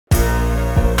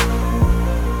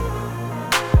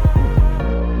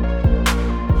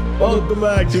Welcome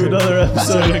back to another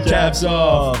episode of Caps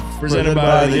Off, presented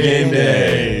by the Game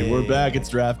Day. We're back. It's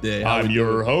draft day. I'm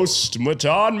your host,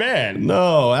 Matan Man.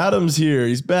 No, Adam's here.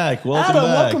 He's back.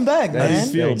 Welcome back, man. How do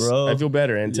you feel, Thanks. bro? I feel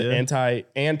better. Yeah.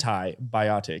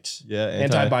 Antibiotics. Yeah,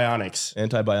 Antibionics.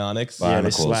 Antibionics. Yeah, they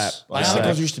Bionicles. slap.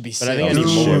 Bionicles used to be sick. But I think I Dude,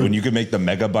 need more. when you could make the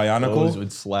Mega Those Bionicle.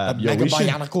 would slap. Mega we should,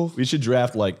 Bionicle? we should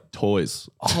draft like toys.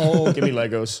 Oh, give me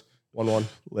Legos. 1-1.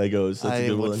 Legos. That's a I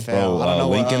good would one. fail. I don't know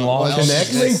Lincoln what Logs? else Connect.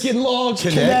 exists. Lincoln Logs.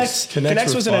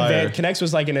 Connects was an advance. Connects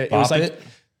was like it was like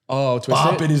Twist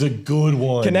Bop It. It is a good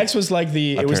one. Connects was like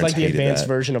the parents hated advanced that.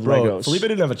 version of Bro, Legos. Felipe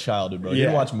didn't have a childhood, bro. You Yeah.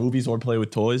 didn't watch movies or play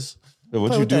with toys? What'd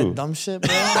Play you with that do? dumb shit,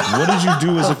 bro. What did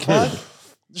you do as a kid?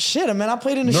 Shit, man, I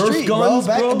played in the Nerf street, guns,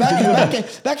 bro. bro?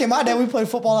 Back in my day, we played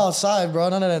football outside, bro.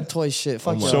 None of that toy shit.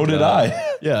 Fuck you. So did I.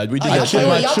 Yeah, we did Y'all that play shit.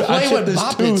 with, y'all I play chipped with this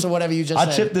Bop tooth. Its or whatever you just I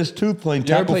said. chipped this tooth playing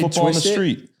You ever tackle played football in the Twist It?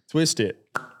 street. Twist It.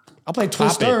 I played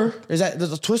Twister. Is that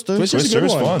there's a Twister? Twister's a good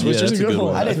Twister's one. fun. Twister's Yeah, a that's a good good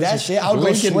one. one. I did that shit. I would go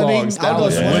Lincoln swimming. Logs, I would go that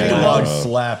was- swimming. Lincoln Yeah. Logs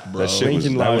slap, bro. That shit was,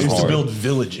 Lincoln that I was used to hard. build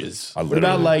villages. I What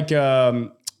about literally-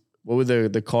 like what were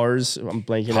the cars? I'm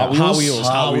blanking out. Hot Wheels?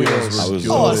 Hot Wheels I was was-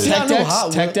 good. Oh, see, I Tech knew decks.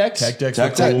 Hot Tech Wheels. decks. Tech decks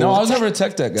Tech were Deck. cool. No, I was never a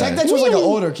Tech Deck guy. Tech Deck was like an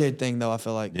older kid thing, though, I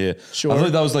feel like. Yeah, Sure. I feel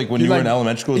like that was like when you were in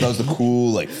elementary school. That was the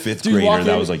cool like fifth Dude, you grader. walk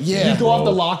That in, was like yeah, you'd go off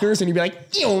the bro. lockers and you'd be like,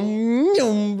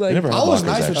 like never had I was lockers,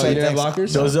 nice with Oh, actually. you Tech didn't have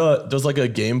decks. lockers? Does like a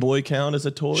Game Boy count as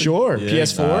a toy? Sure. Yeah.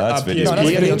 PS4. Nah, that's video No, I that's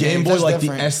had video a Game games. Boy That's like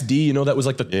different. the SD, you know, that was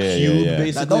like the Yeah, cube, yeah, yeah.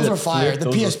 basically. Those that were fire. flipped. The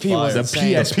Those were PSP was fire.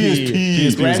 insane.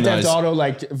 PSP. Grand Theft nice. Auto,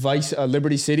 like Vice,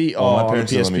 Liberty City. Oh, my on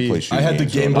parents the didn't let me PSP. play shooting I had the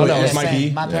games, Game so- Boy no, it was my SP. key.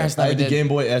 My parents I never had the did. Game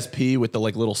Boy SP with the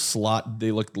like little slot.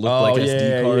 They looked Oh, like SD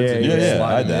yeah, cards. yeah, and you yeah. could Yeah,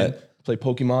 slide I had them in. that. Play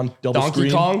Pokemon, double Donkey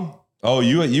screen. Kong. Oh,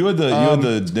 you had the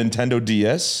Nintendo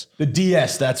DS. The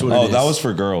DS, that's what it Oh, is. that was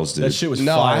for girls, dude. That shit was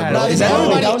No, fire, I had bro. it. Is No, that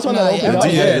everybody- that was one that no, opened yeah. up?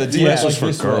 Yeah, the DS was like for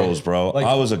this girls, way. bro. Like-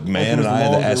 I was a like man it was and I had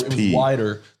the longer, SP. It was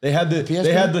wider. They had the PSP?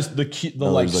 they had the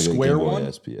No, like it was like a square Game Boy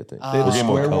one. SP, I think. They had the Or Game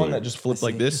Boy square Color. one that just flipped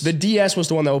like this. The DS was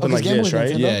the one that opened like Game Boy this, right?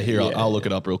 Nintendo? Yeah, here I'll look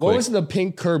it up real quick. What was the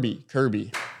pink Kirby?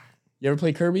 You ever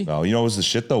play Kirby? No, you know what was the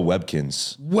shit though?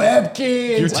 Webkins.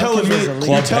 Webkins. You're telling me was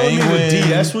a you're telling me the Penguin.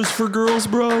 DS was for girls,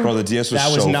 bro? Bro, the DS was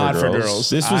That was so not for girls.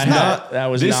 This was I had- not. That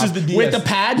was this not. is the DS With the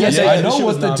pad? Yes, Yeah, yeah, I this know shit what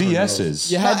was the not for DS girls.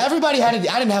 is. You No, had everybody had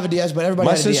it. I didn't have a DS, but everybody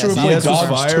My had a sister DS. would play DS was Dogs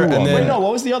fire, 2 and on then- Wait, there. no.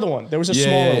 What was the other one? There was a Yeah.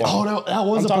 smaller one. Oh, no, that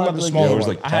was I'm a talking about the popular smaller game. It was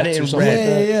one. like I had it Pets or in something red.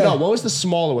 like that? Yeah. No, what was the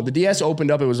smaller one? The DS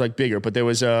opened up. It was like bigger, but there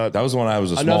was That was the one I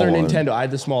was a small another one. Nintendo. I had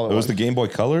the smaller It one. was the Game Boy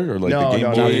Color or like No, the Game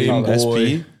no, Boy not the Color.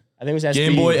 SP. I think it was SP.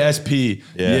 Game Boy SP.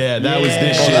 Yeah, that was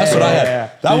this Yeah. shit. Oh, that's what I had. Yeah.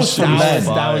 That This was for shit was men.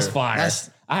 fire. That was fire. That's-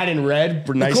 I had in red,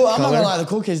 nice Cool, I'm not color. gonna lie, the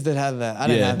cool kids did have that. I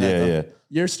didn't Yeah, have that. Yeah, though. yeah.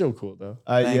 You're still cool though.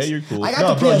 Yeah, Thanks. you're cool. I got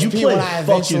no, the bro, you PSP played when I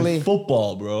eventually- fucking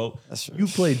football, bro. That's true. You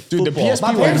played Dude, the football. PSP My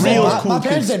went parents, real didn't buy, cool my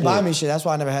parents kid didn't buy sport. me shit. That's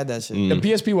why I never had that shit. The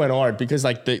PSP went hard because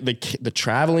like the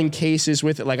traveling cases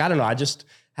with it. Like I don't know. I just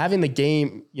having the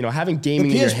game. You know, having gaming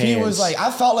The in your PSP hands. was like I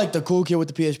felt like the cool kid with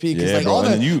the PSP because Yeah, like bro, all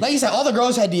and the then like you said all the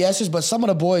girls had DSs, but some of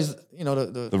the boys, you know,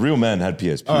 The real men had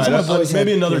PSP. All right, Some of the boys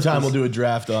maybe had another PSPs. time we'll do a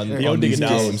draft on these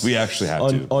games. We actually had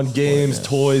to. On games,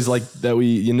 toys like that.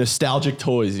 Nostalgic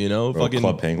toys, you know, Bro, fucking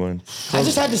Club Penguin. I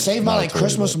just had to save my Not like totally,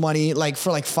 Christmas money like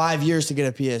for like 5 years to get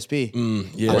a PSP.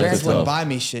 yeah. My parents tough. wouldn't buy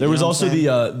me shit. There you was know also what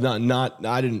I'm saying? the not.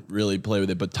 I didn't really play with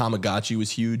it, but Tamagotchi was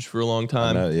huge for a long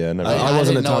time. Yeah, never. I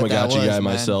wasn't a didn't know what that Tamagotchi was, guy man.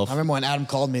 myself. I remember when Adam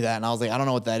called me that, and I was like, I don't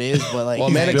know what that is, but like, well,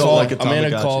 he's Amanda, built called, like a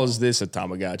Amanda Tamagotchi. calls this a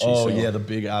Tamagotchi. Oh so. yeah, the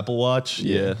big Apple Watch.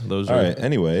 Yeah, those All are right.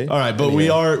 Anyway. All right, but we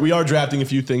are drafting a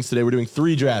few things today. We're doing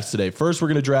 3 drafts today. First, we're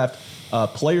going to draft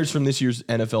players from this year's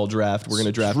NFL draft. We're going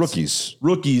to draft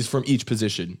rookies from each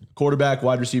position: quarterback,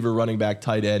 wide receiver, running back,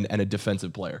 tight end, and a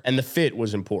defensive player. And the fit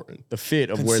was important. The fit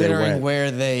of where they considering went.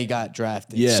 where they got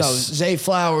drafted. Yes. So Zay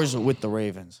Flowers with the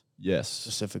Ravens Yes,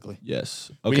 specifically.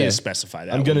 yes. We Okay, need to specify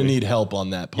that. I'm going to wouldn't we? need help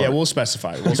on that part. Yeah, we'll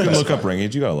specify. We'll You can specify. look up ring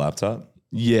age. You got a laptop?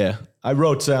 Yeah, I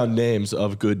wrote down names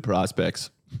of good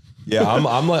prospects, Yeah, I'm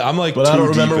like. but I too don't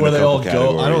deep remember in where a they all couple go. I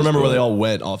don't categories, remember where bro. they all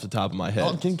went off the top of my head.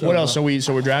 What else? So we're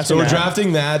drafting. So we're that.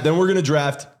 drafting that. Then we're gonna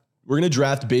draft. We're gonna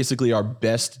draft basically our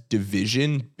best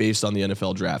division based on the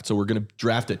NFL draft. So we're gonna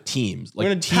draft at teams. Like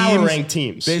We're gonna power rank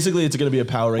teams. Basically, it's gonna be a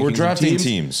power ranking. We're drafting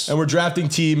teams. and we're drafting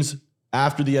teams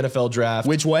after the NFL draft.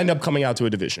 which will end up coming out to a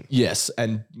division. Yes,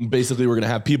 and basically we're gonna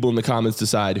have people in the comments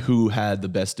decide who had the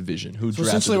best division. Who So drafted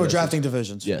essentially, the we're best drafting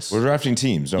divisions. Yes. We're drafting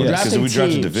teams. Because drafting if we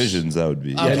drafted teams. divisions, that would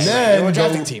be. Okay. And then We're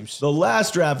drafting the, teams. the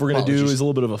last draft we're gonna do Apologies. is a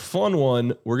little bit of a fun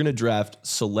one. We're gonna draft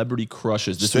celebrity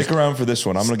crushes. This Stick around for this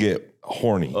one. I'm gonna get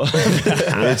horny.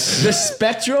 The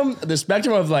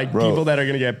spectrum of like people that are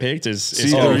gonna get picked is See,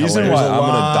 the totally reason hilarious. why There's a I'm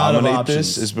lot gonna of dominate this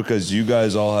options. is because you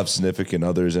guys all have significant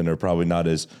others and are probably not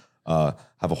as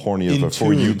have a horny of a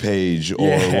For You page or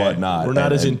whatnot. We're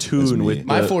not as in tune with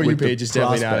My For You with the page is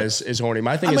definitely not prospects. as horny.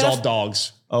 My thing is all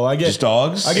dogs. Oh, I get Just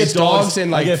dogs? I get It's dogs, dogs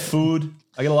and, I like, get food.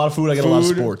 I get a lot of food. I get a lot of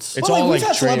food. sports. It's Well, all we've like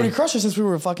had celebrity trained. crushes since we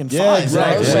were fucking Yeah, 5,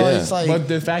 exactly. bro. So Yeah. it's like, But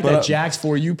the fact that Jack's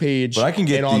For You page But I can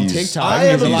get and on these- TikTok I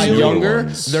have is a a lot feeling- younger,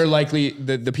 ones. they're likely,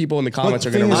 the people in the comments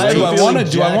are going thing to is, relate. I Do have I a want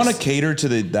to feeling Jack's- cater to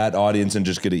that audience and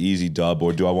just get an easy dub,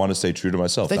 or do I want to stay true to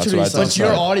myself? Stay That's true to what I yourself. tell But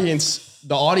your Side. audience,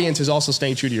 the audience is also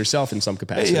staying true to yourself in some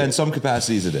capacity. Yeah, in some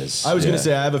capacities it is. I was going Yeah. to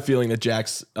say I have a feeling that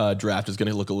Jack's draft is going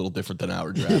to look a little different than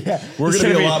our draft. We're It's going to be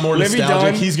a gonna lot more Livy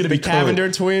nostalgic. Dunn, He's going to be the Cavender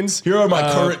current. twins. Here are my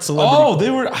current celebrity. Oh, they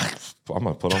were. I'm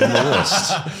gonna put them on the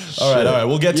list. all right.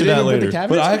 We'll get to You that didn't put the later.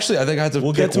 Cavender But twins? I think I have to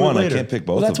We'll pick get to it one. I later. can't pick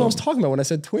both Well, that's of what I was them. talking about when I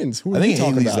said twins. Who I are you think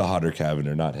talking Haley's about? the hotter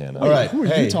Cavender, not Hannah. All right. Who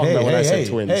are you talking about when I said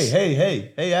twins?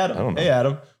 Hey, Adam. Hey,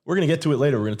 Adam. We're going to get to it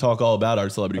later. We're going to talk all about our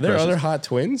celebrity Are there crushes. other hot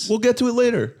twins? We'll get to it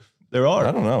later. There are.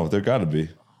 I don't know. There got to be.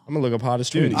 I'm going to look up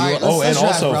hottest twins. All right, Oh, let's and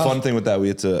draft, also bro. fun thing with that, we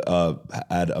had to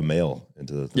add a male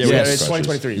into the. Yeah, Yes. it's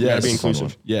 2023. We got to be Yes.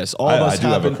 inclusive. Yes, all of I us do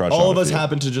have a happen. crush All on of a us few.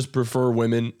 happen to just prefer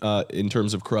women in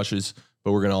terms of crushes,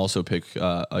 but we're gonna also pick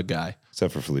a guy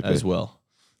Except for Felipe. as well.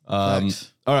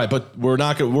 Facts. All right, but we're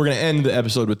not gonna. We're gonna end the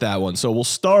episode with that one. So we'll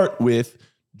start with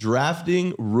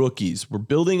drafting rookies. We're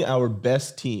building our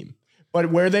best team.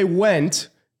 But where they went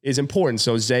is important.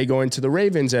 So Zay going to the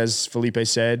Ravens, as Felipe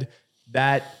said,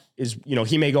 that is,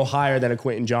 he may go higher than a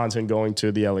Quentin Johnson going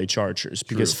to the LA Chargers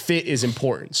because fit is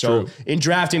important. So in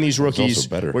drafting these rookies, also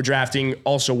better. we're drafting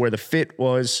also where the fit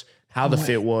was, how the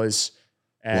fit was,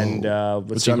 and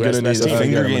let's see I'm who has gonna the best need. team.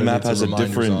 finger I'm gonna game need app some has a reminders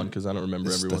different- on because I don't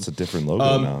remember everyone. That's a different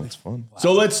logo now. It's fun.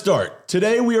 So let's start.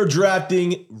 Today we are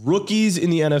drafting rookies in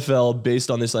the NFL based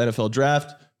on this NFL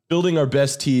draft, building our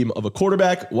best team of a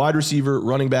quarterback, wide receiver,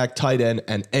 running back, tight end,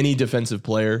 and any defensive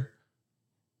player.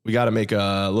 We got to make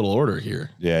a little order here.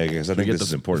 Yeah, because I think Get this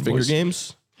is important. finger boys.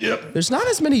 games. There's not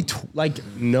as many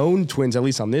known twins, at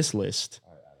least on this list.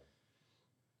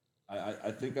 I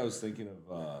think I was thinking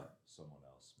of someone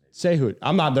else. Maybe. Say who?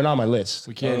 They're not on my list.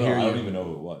 We can't hear I don't you. even know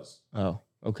who it was. Oh,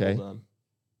 okay. Hold on.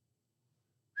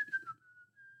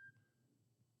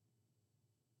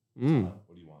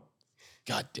 What do you want?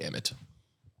 God damn it.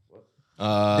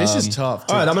 This is tough.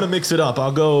 All right, I'm gonna mix it up.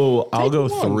 I'll go one.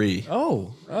 3.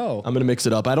 Oh. I'm gonna mix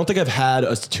it up. I don't think I've had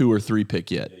a 2 or 3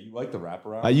 pick yet. Yeah, you like the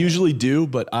wraparound? I usually do,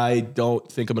 but I don't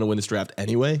think I'm gonna win this draft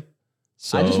anyway.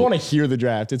 So I just want to hear the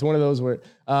draft. It's one of those where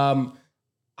I'll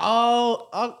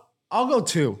go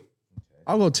 2.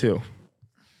 I'll go 2. 3, 2.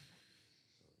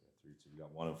 We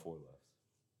got 1 and 4 left.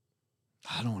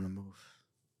 I don't want to move.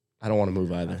 I don't want to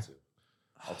move either.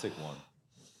 I'll take 1.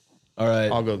 All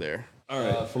right. I'll go there. All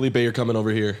right, Felipe, you're coming over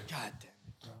here. God damn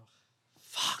it, bro.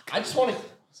 I just want to.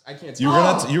 I can't. You're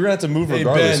gonna have to move Hey,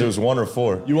 regardless. Ben. It was 1 or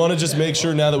 4. You want to just make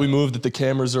sure now that we moved that the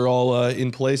cameras are all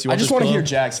in place? You I just want to this hear go?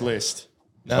 Jack's list.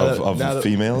 Now Of that-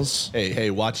 females.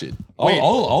 Hey, watch it.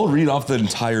 I'll read off the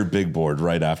entire big board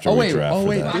right after we draft.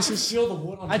 for that. This is.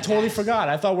 I totally forgot.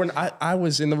 I thought I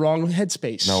was in the wrong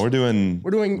headspace. No, we're doing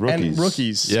rookies.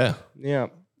 rookies. Yeah. Yeah.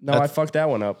 No, I fucked that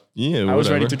one up. Yeah, I was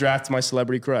ready whatever. to draft my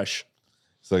celebrity crush.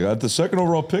 It's like at the second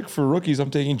overall pick for rookies,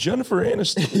 I'm taking Jennifer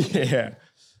Aniston. Yeah.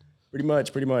 Pretty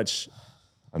much.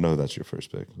 I know that's your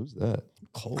first pick. Who's that?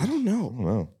 I don't know. I don't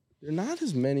know. There are not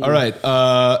as many. All right,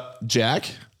 Jack,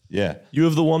 Yeah, you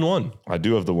have the 1-1. I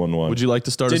do have the 1-1. Would you like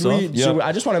to start Did us off? we? So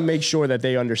I just want to make sure that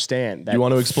they understand that. You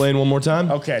want to explain one more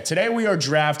time? Okay, today we are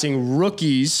drafting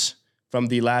rookies from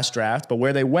the last draft, but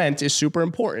where they went is super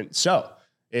important. So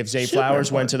if Zay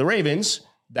Flowers went to the Ravens,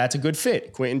 that's a good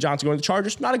fit. Quentin Johnson going to the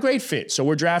Chargers, not a great fit. So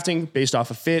we're drafting based off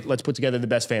of fit. Let's put together the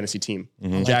best fantasy team.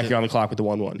 Jack, you're on the clock with the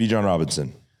 1-1. B. John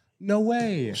Robinson? No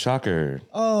way. Shocker.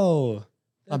 Oh,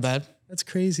 Not bad. that's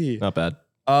crazy. Not bad.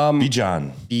 B.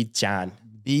 John. Beat John.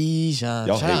 Bijan.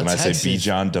 Y'all hate when I say B.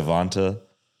 John Devonta.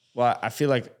 Well, I feel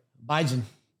like, Bijan.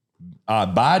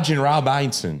 Bijan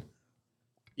Robinson.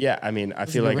 yeah, I mean, I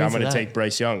feel a like good I'm ring going for to that. take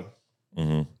Bryce Young.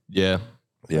 Yeah.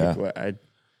 Yeah. Well,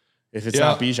 if it's Yeah.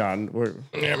 not Bijan, we're.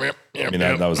 I mean,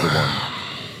 that was the one.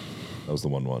 That was the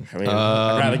 1-1. I mean,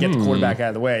 I'd rather get the quarterback out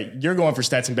of the way. You're going for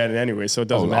Stetson Bennett anyway, so it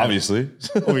doesn't matter. Obviously.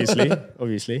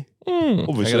 Obviously. I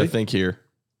gotta think here.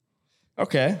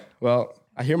 Okay. Well,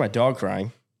 I hear my dog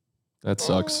crying. That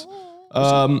sucks.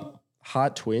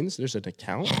 Hot Twins. There's an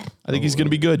account. I think he's gonna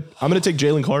be good. I'm gonna take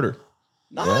Jalen Carter.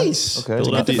 Nice. Okay.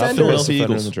 Philadelphia- Not the best Philadelphia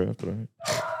defender in Eagles. the draft, but all right.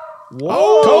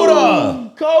 Whoa.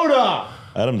 Coda.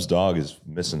 Adam's dog is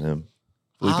missing him.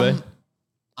 Felipe.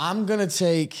 I'm gonna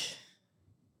take.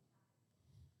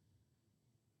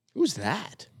 Who's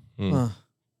that?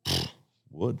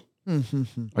 Wood.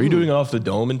 Are you doing it off the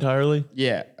dome entirely?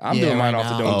 Yeah, I'm doing mine right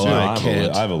off the now. dome too. I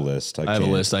can't. I have a list. I have a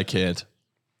list. I can't.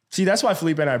 See, that's why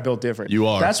Felipe and I are built different. You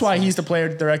are. That's why he's the player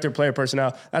director, player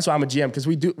personnel. That's why I'm a GM because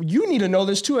we do. You need to know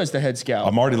this too as the head scout.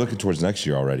 I'm already looking towards next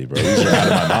year already, bro. These are out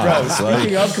of my mind. It's like-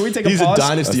 Speaking of, can we take He's a a pause?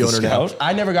 dynasty That's the owner now. scout?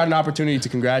 I never got an opportunity to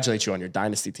congratulate you on your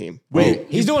dynasty team. Wait,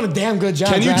 He's doing a damn good job.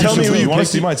 Can you drafting tell me the who team. you want to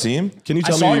picked see it? my team? Can you I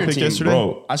tell me saw who you your picked team, yesterday?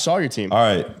 Bro, I saw your team. all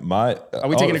right. Are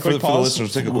we taking a quick for pause? the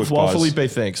listeners, take a quick While pause. Felipe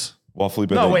thinks. While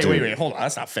Felipe No, thinks, wait. too. Hold on.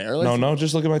 That's not fair. No,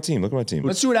 just look at my team. Look at my team.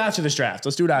 Let's do it after this draft.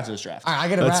 All right, I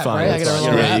get a That's wrap, fine. right? I get a That's little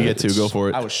fine. Yeah, wrap. you get to go for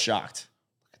it. I was shocked.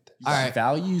 You got All right.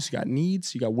 values, you got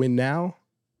needs, you got win now.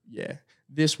 Yeah,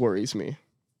 this worries me.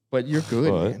 But you're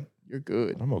good, What? man. You're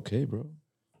good. I'm okay, bro.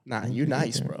 Nah, you're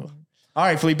nice, bro. All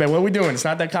right, Felipe, what are we doing? It's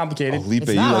not that complicated. Felipe,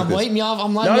 It's you not. like I'm this. waiting y'all.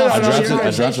 I'm No, letting no, y'all. no, finish no, your I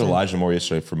drafted conversation. Elijah Moore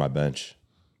yesterday for my bench.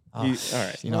 All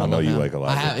right. You know, I know love you him. like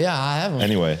Elijah. I have him.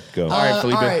 Anyway, go. All right,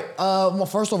 Felipe. All right. My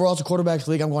first overall to quarterbacks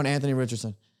league. I'm going Anthony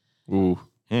Richardson. Ooh.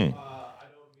 I don't mean to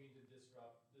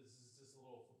disrupt. This is just a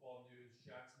little football news.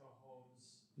 Jackson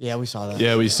Mahomes. Yeah, we saw that.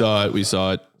 Yeah, we saw it. We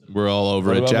saw it. We're all over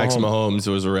What it. about Jackson Mahomes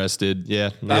was arrested. Yeah.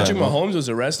 Patrick Mahomes was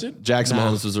arrested? Jackson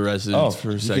Mahomes was arrested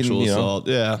for sexual assault.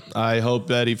 Yeah. I hope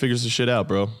that he figures the shit out,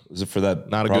 bro. Is it for that?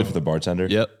 Not a problem good- for the bartender.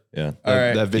 Yep. Yeah. All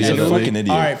right. That He's video. a that fucking leaked. idiot.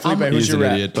 All right, Felipe, who's He's your an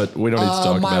rap? idiot, but we don't need to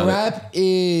talk My about it. rap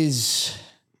is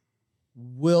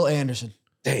Will Anderson.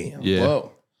 Damn. Yeah.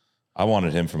 Whoa. I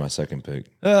wanted him for my second pick.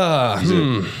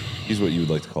 Hmm. He's what you would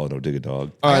like to call an Odiga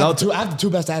dog. All right, I have the two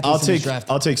best athletes in this draft.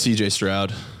 I'll take CJ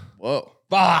Stroud. Whoa.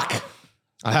 Fuck.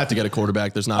 I have to get a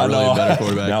quarterback. There's not really a better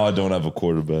quarterback. Now I don't have a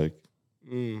quarterback.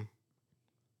 I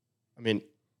mean,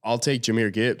 I'll take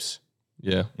Jahmyr Gibbs.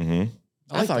 Yeah. Mm-hmm.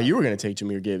 I thought you were going to take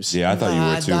Jahmyr Gibbs. Yeah, I thought you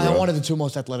were too, I bro. wanted the two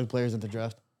most athletic players in the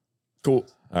draft. Cool.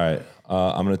 All right.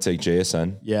 I'm going to take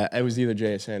JSN. Yeah, it was either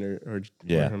JSN or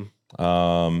Yeah.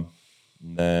 him.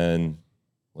 Then,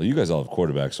 well, you guys all have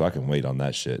quarterbacks, so I can wait on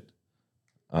that shit.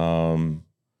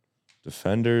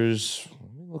 Defenders,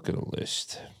 let me look at a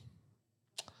list.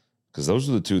 Because those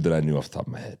are the two that I knew off the top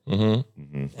of my head.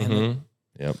 Mm-hmm.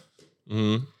 Yep.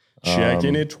 Mm-hmm.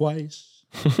 Checking it twice.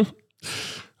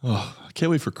 Oh, I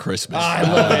can't wait for Christmas. I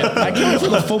love it. I can't wait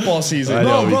for the football season. I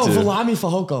know, me Bro, too. Valami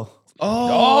Fahoko.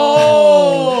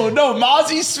 Oh, no,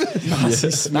 Mozzie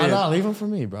Smith. No, leave him for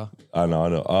me, bro. I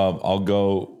know. I'll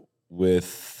go with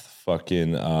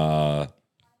fucking Dalton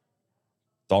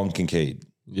Kincaid.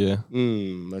 Yeah.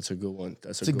 That's a good one.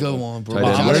 That's It's a good one, bro. Tight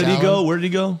end. Josh Where did he Allen. go? Where did he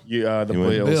go? The He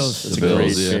went- Bills. Bills. It's The a great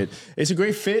Bills, yeah. fit. It's a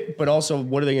great fit, but also,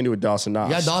 what are they going to do with Dawson Knox?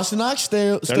 You got Dawson Knox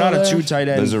still. They're not a two tight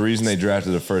end. There's a reason they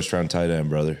drafted a first round tight end,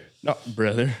 brother. No,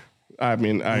 brother. I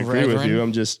mean, I agree with Brethren. you.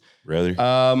 I'm just, Rather,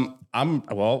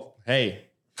 hey,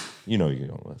 you know you're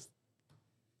going with.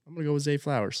 I'm going to go with Zay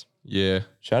Flowers. Yeah.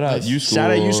 Shout out you school.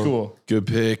 Shout out U School. Good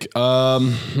pick.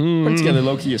 Put together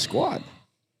low key a squad.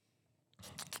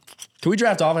 Can we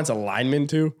draft offensive linemen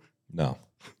too? No,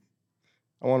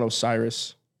 I want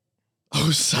Osiris.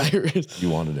 Osiris. you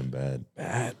wanted him bad.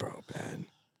 Bad, bro. Bad.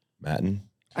 Matten.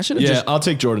 I should have Yeah, just. I'll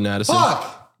take Jordan Addison.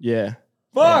 Fuck. Yeah.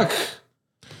 Fuck.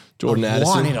 Jordan Addison.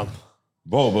 Wanted him.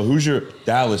 Whoa, but who's your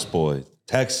Dallas boy?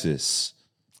 Texas.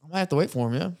 I might have to wait for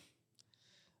him, yeah.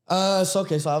 So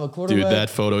I have a Dude, quarterback. that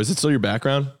photo. Is it still your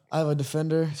background? I have a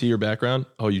defender. See your background?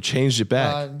 Oh, you changed it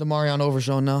back. Demarion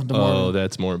Overshown now. Oh,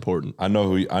 that's more important. I know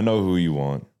who you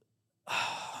want.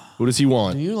 Who does he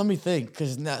want? Do you? Let me think.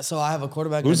 So I have a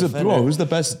quarterback. Who's and the a defender. who's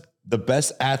the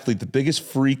best athlete, the biggest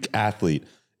freak athlete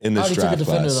in I this already took a draft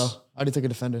defender class? though. I already took a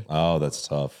defender. Oh, that's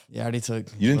tough. Yeah, I already took.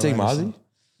 You didn't take Will Anderson. Mozzie?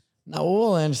 No,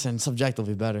 Will Anderson.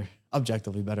 Subjectively better.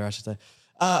 Objectively better, I should say.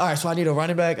 All right, so I need a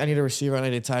running back. I need a receiver. I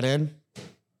need a tight end.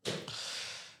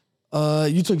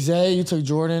 You took Zay. You took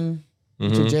Jordan. You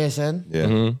took JSN. Yeah.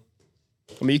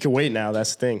 I mean, you can wait now.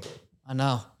 That's the thing. I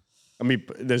know. I mean,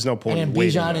 there's no point And in then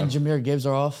waiting. Bijan now. and Jahmyr Gibbs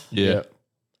are off. Yeah.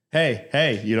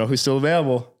 Hey, you know who's still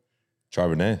available?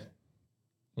 Charbonnet.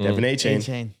 Devin A-Chain.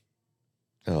 A-Chain.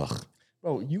 Ugh.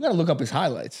 Bro, you got to look up his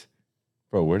highlights.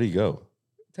 Bro, where'd he go?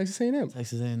 Texas A&M.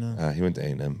 Texas A&M. He went to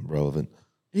A&M. Relevant.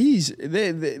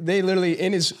 They literally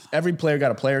every player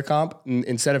got a player comp. And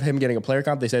instead of him getting a player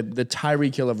comp, they said the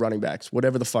Tyreek Hill of running backs,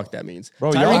 whatever the fuck that means.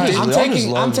 Bro, Tyreek y'all did- just- I'm y'all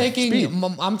just taking.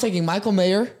 love I'm taking Michael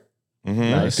Mayer,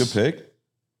 Nice. Good pick.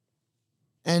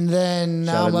 and then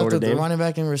now Shout I'm out left Notre with the Dame. running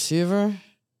back and receiver.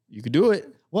 You could do it.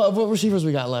 What receivers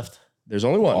we got left? There's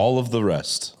only one. All of the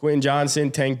rest. Quentin Johnson,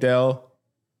 Tank Dell.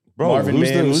 Bro, Marvin who's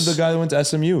Mims. the guy that went to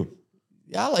SMU?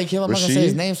 Yeah, I like him. I'm not gonna Rasheed? say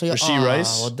his name. So Rasheed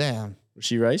Rice? Well, damn.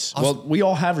 Rasheed Rice. Well, we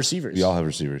all have receivers. We all have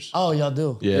receivers. Oh, y'all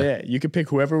do. Yeah. Yeah, you could pick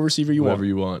whoever receiver you Whoever want.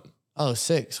 you want. Oh,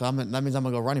 sick. So that means I'm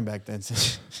gonna go running back then.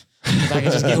 'Cause I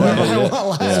can just get whoever I want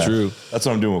last. That's true. That's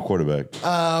what I'm doing with quarterback.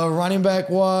 Running back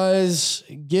was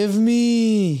give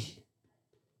me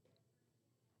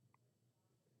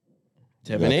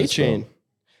Devin got this, A-Chain.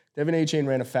 Devin A-Chain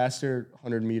ran a faster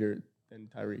 100-meter than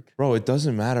Tyreek. Bro, it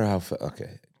doesn't matter how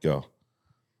okay, go.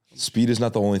 Speed is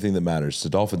not the only thing that matters. To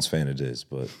Dolphins fan it is,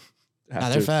 but Nah,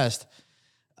 they're fast.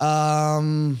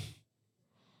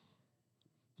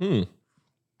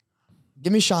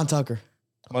 Give me Sean Tucker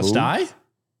Must I?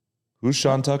 who's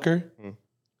Sean Tucker?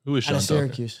 Who is out Sean of Tucker?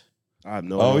 Syracuse. I have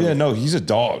no Oh idea. yeah, no, he's a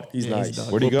dog. He's Yeah, he's nice.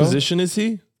 dog. Where'd he What go? position is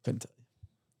he? Couldn't tell you.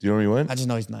 Do you know where he went? I just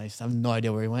know he's nice. I have no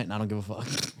idea where he went, and I don't give a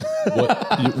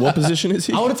fuck. What position is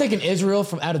he? I would have taken Israel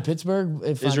from out of Pittsburgh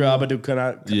if Israel I knew. Abadu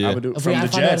cannot. Yeah. Abadu, If from we the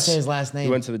had to find out how to Jets. say his last name. He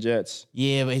went to the Jets.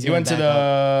 Yeah, but he's He going went to back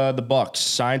up. the Bucks.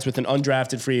 Signs with an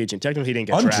undrafted free agent. Technically, he didn't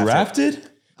get drafted. Undrafted?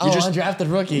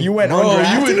 Undrafted rookie. You went Bro,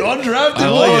 undrafted. you went undrafted? I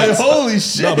like it. Holy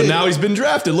shit. No, but now he's been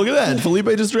drafted. Look at that. Felipe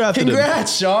just drafted him.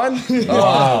 Congrats, Sean.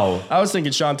 Wow. I was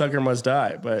thinking Sean Tucker Must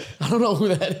Die, but I don't know who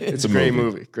that is. it's a great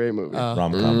movie. Great movie.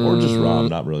 Rom-com. Or just rom,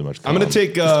 not really much. I'm going to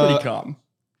take. Pretty calm.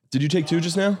 Did you take 2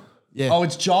 just now? Yeah. Oh,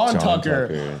 it's John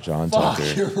Tucker. John Fuck,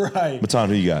 Tucker. you're right. Matan,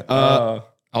 who you got?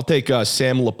 I'll take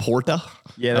Sam Laporta.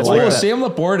 Yeah, that's I like right. that. Sam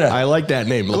Laporta. I like that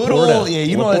name. Good Laporta. old- yeah,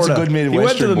 you know that's a good He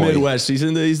went to the Midwestern boy. Midwest. He's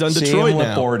done Detroit Sam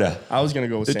now. Laporta. I was gonna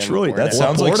go with Detroit, Sam That Laporta.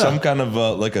 sounds like Laporta. some kind of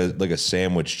like a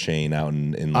sandwich chain out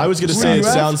in I was going to Where say you it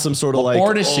at? sounds some sort of like,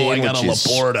 Laporta I got a sandwiches.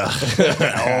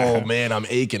 Laporta. Oh, man, I'm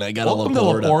aching. I got Welcome a to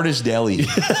Laporta. Laporta's Deli.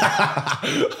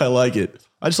 I like it.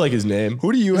 I just like his name.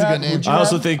 Who do you have? good name. Who'd you I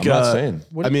also have? think, I'm not saying.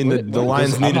 I mean, the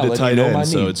Lions I'm needed not a letting tight you know my end,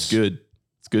 so needs. it's good.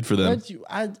 It's good for them.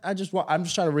 I'm just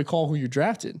trying to recall who you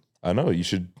drafted. I know. You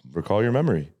should recall your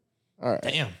memory. All right.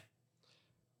 Damn.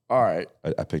 All right.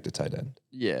 I picked a tight end.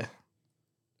 Yeah.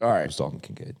 All It right. was Dalton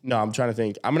Kincaid. No, I'm trying to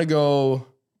think. I'm gonna go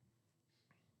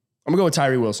with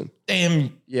Tyree Wilson.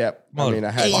 Damn. Yeah. I mean,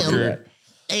 I had to do that.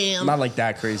 Damn. I'm not like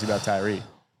that crazy about Tyree.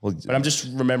 Well, But I'm just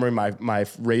remembering my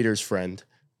Raiders friend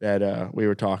that we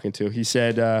were talking to. He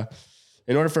said,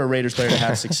 in order for a Raiders player to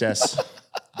have success,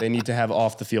 they need to have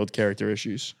off the field character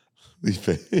issues.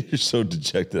 you're so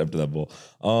dejected after that ball.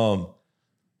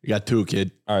 You got 2,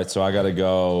 kid. All right, so I got to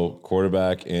go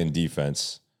quarterback and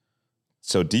defense.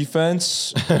 So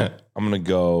defense, I'm going to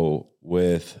go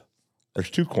with,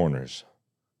 there's 2 corners.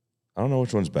 I don't know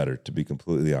which one's better, to be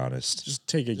completely honest. Just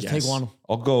take a guess. Take one.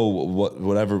 I'll go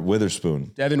whatever,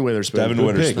 Witherspoon. Devin Witherspoon. Devin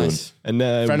Witherspoon. Nice. And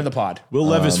Friend of the pod. Will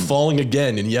Levis falling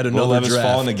again in yet Will another Levis draft.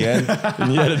 falling again.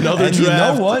 In yet another And you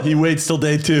draft. know what? He waits till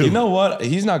day 2. You know what?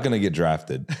 He's not going to get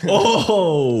drafted.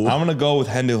 Oh. I'm going to go with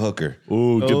Hendon Hooker.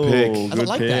 Ooh, good pick. Oh, I good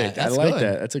like pick. that. That's I like good.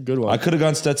 that. That's a good one. I could have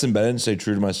gone Stetson Bennett and stay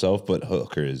true to myself, but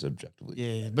Hooker is objectively.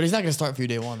 Yeah, but he's not going to start for you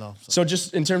day one, though. So. So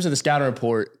just in terms of the scouting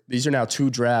report, these are now 2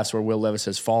 drafts where Will Levis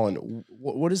has fallen.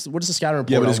 What is the scouting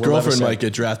report? Yeah, but on his Will Levis girlfriend say? might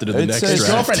get drafted in the It next says- His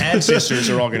draft. girlfriend and sisters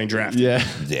are all getting drafted. Yeah.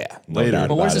 Yeah. Later. doubt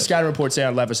But what does about the it. scouting report say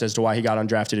on Levis as to why he got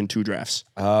undrafted in 2 drafts?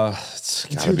 It's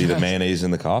got to be the mayonnaise in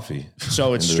the coffee.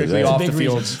 So it's End of the strictly day. off Big the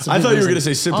field. reason. It's a I big thought you were reason. going to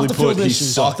say simply Off the put, field he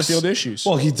issues. sucks. Off the field issues.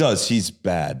 Well, he does. He's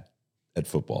bad at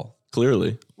football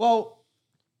Clearly. Well,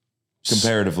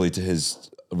 comparatively to his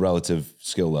relative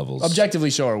skill levels. objectively,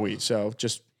 so are we. So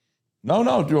just No,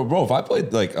 bro. If I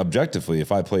played objectively,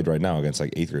 if I played right now against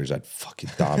 8th graders, I'd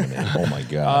fucking dominate. Oh my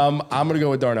god. I'm gonna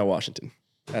go with Darnell Washington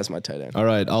as my tight end. All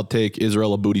right, I'll take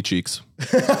Israel Booty Cheeks.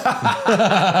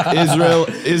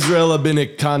 Israel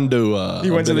Abinikandua.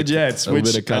 He went to the Jets,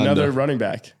 which another running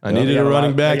back. I needed a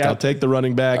running back. I'll take the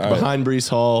running back right. behind Brees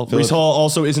Hall. Brees Hall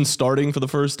also isn't starting for the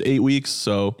first 8 weeks,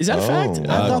 so Is that a fact?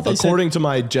 I thought they said according to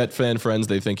my Jet fan friends,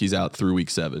 they think he's out through week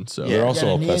 7. So They're also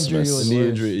Yeah, all knee injury pessimists. was knee worse.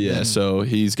 injury, yeah. So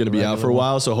he's going to be out for a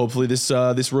while. So hopefully this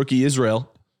rookie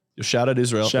Israel, shout out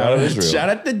Israel, Shout out Israel. Shout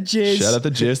out the Jizz. shout out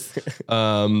the gist.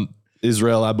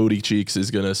 Israel Abooty Cheeks is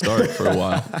going to start for a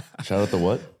while. Shout out the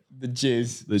what? the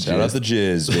Jizz. The Shout out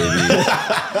gist. the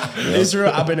jizz, baby.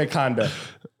 Israel Abinaconda.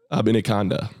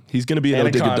 Abiniconda. He's going to be an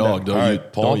O-Digga Anaconda. dog. Don't All you?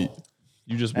 right, Paul. Don't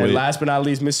you just And wait. last but not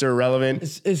least, Mr. Irrelevant.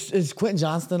 Is Quentin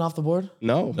Johnston off the board?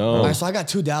 No. No. All right, so I got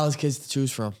 2 Dallas kids to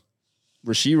choose from.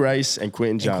 Rasheed Rice and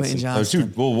Quentin Johnson. Quentin There's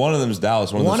Johnston. 2. Well, one of them is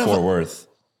Dallas. One of One them is of Fort them- Worth.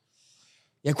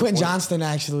 Yeah, Quentin Johnston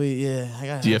actually. Yeah, I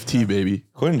got DFT, baby.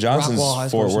 Quentin Johnson's Rockwall High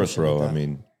School Fort or some Worth, shit bro. like that. I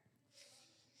mean,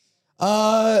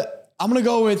 I'm gonna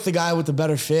go with the guy with the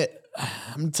better fit.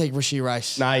 I'm gonna take Rasheed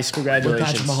Rice. Nice. With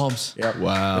Congratulations. Patrick Mahomes. Yep.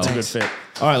 Wow. That's a good fit.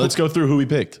 All right, let's go through who we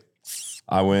picked.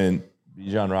 I went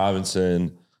Bijan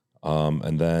Robinson,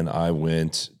 and then I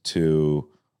went to,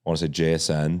 I want to say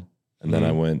JSN, and then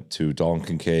I went to Dalton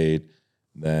Kincaid,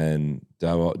 then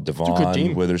good Devon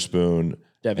team. Witherspoon,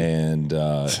 Devin. and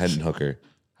Hendon Hooker.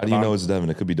 How do you know it's Devin?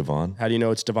 It could be Devon. How do you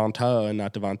know it's Devonta and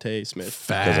not Devontae Smith?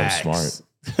 Because I'm smart.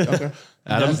 Okay.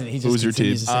 Adam, He just who's your team?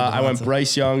 continues to say I went Devonta.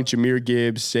 Bryce Young, Jameer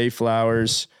Gibbs, Zay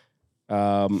Flowers,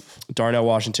 Darnell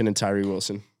Washington, and Tyree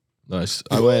Wilson. Nice.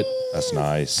 I went That's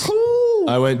nice.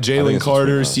 Jalen it's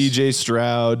Carter, between us. CJ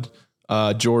Stroud,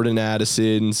 Jordan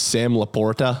Addison, Sam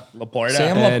Laporta, Laporta.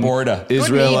 Sam and Laporta.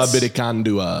 Israel needs.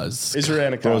 Abedikanduaz. Israel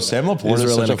Anaconda. Bro, Sam Laporta is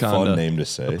Israel such a Anaconda. fun name to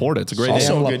say. Laporta, it's a great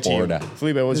Also name. a good team. Laporta.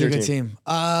 Felipe, what was It's a your good team? team.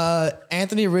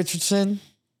 Anthony Richardson,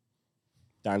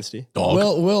 Dynasty. Dog.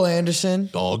 Will Anderson,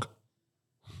 Dog.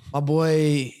 my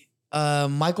boy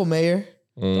Michael Mayer.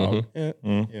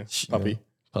 Mhm. Yeah. Puppy.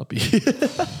 Puppy.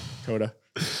 Coda.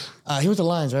 He went to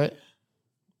Lions, right?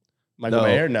 Michael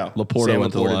Mayer? No. Laporta Sam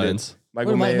went to the Laporta did. Lions. Where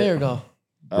Michael did Mike Mayer. Mayer go?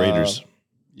 Raiders.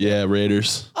 Yeah,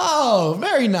 Raiders. Oh,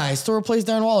 very nice. To replace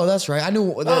Darren Waller. That's right. I knew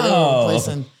they were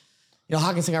replacing. You know,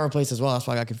 Hawkinson got replaced as well. That's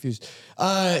why I got confused.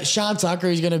 Sean Tucker,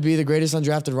 he's going to be the greatest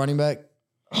undrafted running back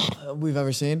we've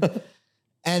ever seen.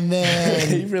 And then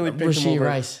He really picked him Rashee over.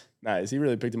 Rice. Nice. He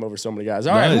really picked him over so many guys.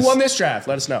 All right. Nice. Who won this draft?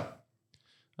 Let us know.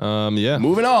 Yeah.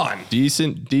 Moving on.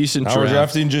 Decent Now we're draft.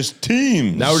 drafting just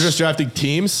teams. Now we're just drafting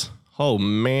teams. Oh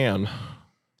man.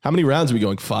 How many rounds are we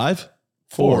going? 5?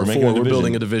 Four. Making a We're division.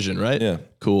 building a division, right? Yeah.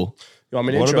 Cool. You want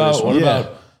me to What intro this about one? what Yeah.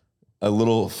 about a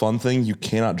little fun thing? You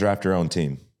cannot draft your own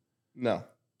team. No.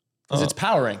 Because it's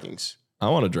power rankings. I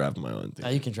want to draft my own Now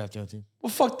team. you can draft your own team. Well,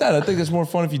 fuck that. I think it's more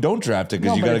fun if you don't draft it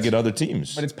because No, you but got to it's- get other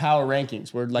teams. But it's power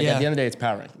rankings. We're like, Yeah. at the end of the day, it's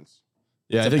power rankings.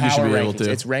 Yeah, I It's think you should power be able rankings.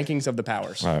 to. It's rankings of the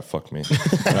powers. All right, fuck me.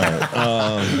 All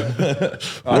right.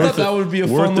 I thought that would be a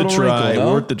fun Worth the little try. wrinkle,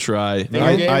 no? Worth the try.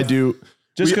 game? I do.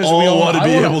 Just we because all want to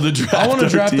be I wanna- able to draft. I want to our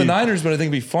draft the team. Niners, but I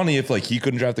think it'd be funny if like he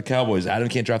couldn't draft the Cowboys. Adam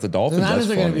can't draft the The Dolphins. Niners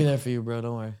That's are going to funny. be there for you, bro.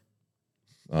 Don't worry.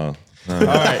 Oh. All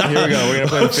right, here we go. We're going to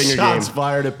play the finger Shots game.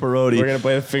 fired at Perotti. We're going to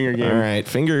play the finger game. All right,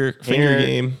 finger Finger.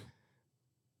 game.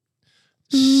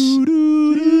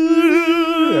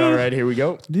 All right, here we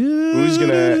go. Who's going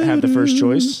to have the first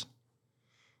choice?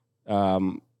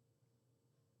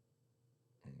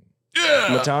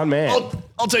 Matan, man.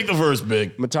 I'll take the first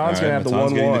big. Matan's going to have the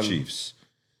Matan's getting 1-1. the Chiefs.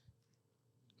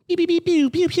 All right,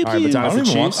 Matan's I the don't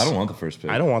even want. Chiefs. I don't want the first pick.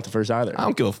 I don't want the first either. I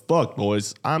don't give a fuck,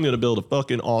 boys. I'm gonna build a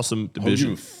fucking awesome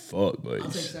division. Fuck,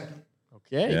 boys.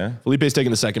 Okay. Yeah. Felipe's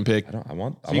taking the second pick. I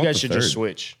want. So you guys should just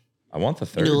switch. I want the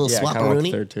third. little Yeah, I kind of want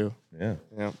the third too. Yeah.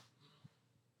 Yeah.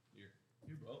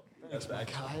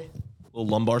 Little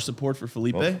lumbar support for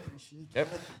Felipe.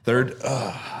 Third.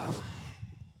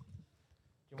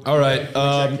 All right.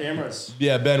 Cameras.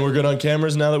 Yeah, Ben, we're good on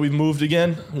cameras now that we've moved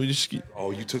again. We just.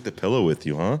 Oh, you took the pillow with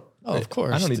you, huh? Oh, of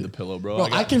course. I don't need the pillow, bro. Bro,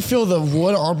 I can feel the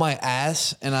wood on my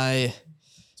ass, and I.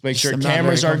 Let's make sure I'm not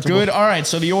cameras very are comfortable. good. All right,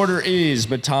 so the order is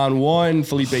Matan 1,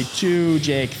 Felipe 2,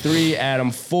 Jake 3, Adam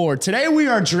 4. Today we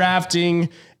are drafting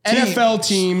NFL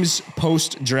teams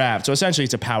post-draft. So essentially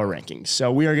it's a power ranking.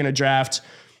 So we are going to draft,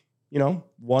 1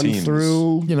 Teams.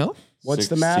 through, what's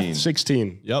the math? 16.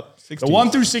 16. Yep. The 16. 1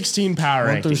 through 16 power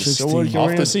 1 rankings. through So 16. we're Off going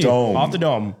the to see. dome. Off the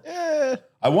dome.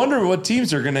 I wonder what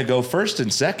teams are going to go first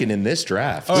and second in this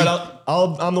draft. All right,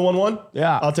 I'm the 1-1.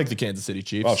 Yeah. I'll take the Kansas City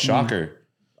Chiefs. Oh, shocker.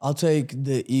 I'll take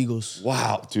the Eagles.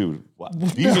 Wow, dude. Wow.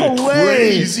 These No are way.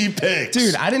 crazy picks.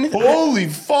 Dude, I didn't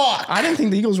fuck. I didn't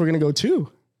think the Eagles were going to go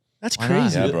 2. That's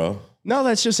crazy. Yeah, bro. No,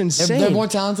 that's just insane. They're more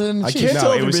talented than the I Chiefs. can't No,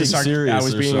 tell it if was you're a being serious. I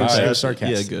was or being sarcastic.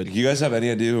 sarcastic. Yeah, good. You guys have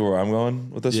any idea where I'm going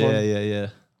with this one? Yeah.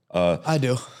 I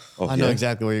do. I know yeah.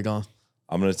 exactly where you're going.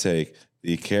 I'm going to take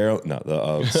the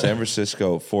San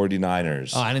Francisco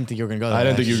 49ers. Oh, I didn't think you were going to go there. I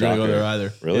didn't think you were going to go Shocker. there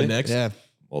either. Really? Yeah, next. Yeah.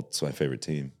 Well, it's my favorite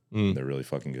team. They're really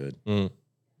fucking good.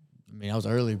 I mean, I was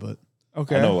early, but.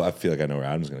 Okay. I know. I feel like I know where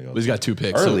Adam's going to go. He's got 2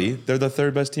 picks. so- Early, they're the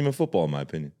third best team in football, in my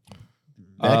opinion.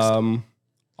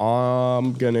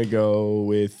 I'm gonna go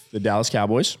with the Dallas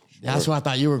Cowboys. That's what I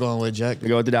thought you were going with, Jack. I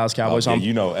go with the Dallas Cowboys. Okay,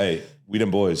 hey, we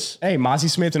them boys. Hey, Mozzie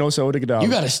Smith and Osa Odigado. You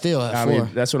got to steal at I 4. mean,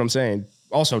 that's what I'm saying.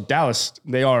 Also, Dallas,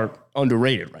 they are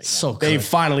underrated right now. So good. They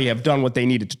finally have done what they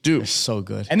needed to do. so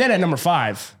good. And then at number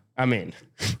 5, I mean,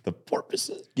 The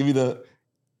porpoises. Give me the.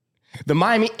 the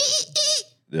Miami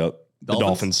Yep. the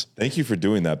Dolphins. Thank you for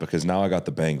doing that because now I got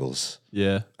the Bengals.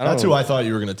 Yeah. That's who I thought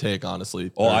you were going to take, honestly.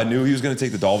 Oh, I knew he was going to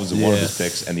take the Dolphins in one of Yeah. his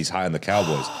picks, and he's high on the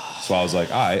Cowboys. So I was like,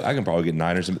 all right, I can probably get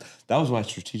Niners. And that was why I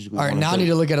strategically. All right, wanted now I to need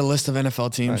take. to look at a list of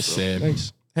NFL teams. Same.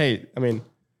 Thanks. Hey, I mean,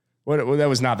 that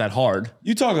was not that hard.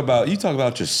 You talk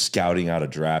about just scouting out a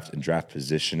draft and draft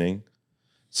positioning.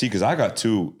 See, because I got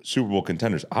 2 Super Bowl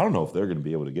contenders. I don't know if they're going to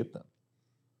be able to get them.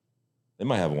 They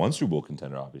might have 1 Super Bowl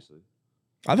contender, obviously.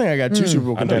 I think I got 2 Super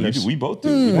Bowl I know you contenders. do. We both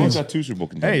do. We both got 2 Super Bowl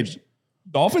Hey, contenders.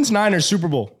 Dolphins Niners Super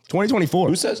Bowl 2024.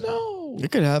 Who says no?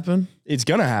 It could happen. It's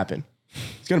gonna happen.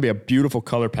 It's gonna be a beautiful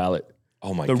color palette.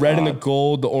 Oh my The god. red and the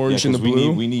gold, the orange and the 'cause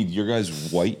blue. We need your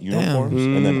guys' white uniforms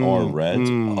and then our reds.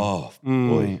 Oh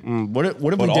boy. What if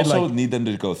But we did also like? need them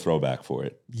to go throwback for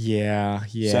it. Yeah.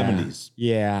 70s.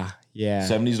 Yeah.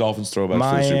 70s Dolphins throwback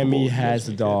for the Super Bowl. Miami You guys has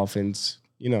the make it. Dolphins.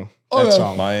 You know Oh, that yeah.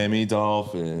 song. Miami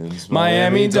Dolphins.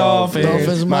 Miami Dolphins.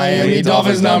 Dolphins, Miami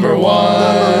Dolphins number one.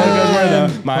 Because we're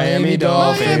the Miami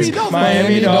Dolphins.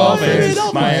 Miami Dolphins.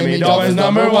 Miami Dolphins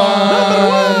number one.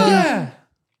 Yeah.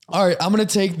 All right, I'm gonna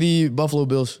take the Buffalo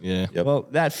Bills. Yeah. Yep. Well,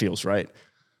 that feels right.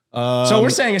 So we're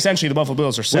saying essentially the Buffalo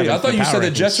Bills are Wait, seventh. I thought in you power said the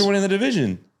rankings. Jets are winning the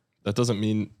division. That doesn't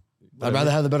mean. I'd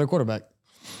rather have the better quarterback.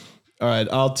 All right,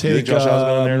 I'll You think take. Josh Allen's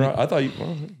going there? I thought you.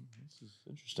 Well, this is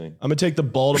interesting. I'm gonna take the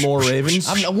Baltimore Ravens.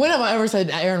 When have I ever said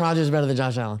Aaron Rodgers is better than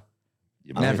Josh Allen?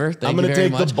 Never. Thank I'm you gonna very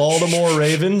take much. the Baltimore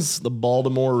Ravens. The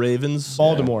Baltimore Ravens.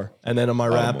 Baltimore. And then on my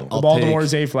wrap, Baltimore. I'll Baltimore take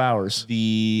Zay Flowers.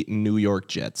 the New York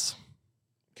Jets.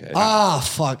 Okay. Ah,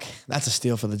 fuck. That's a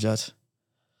steal for the Jets.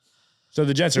 So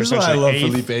the Jets are This is why I essentially love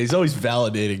eighth. Felipe. He's always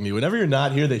validating me. Whenever you're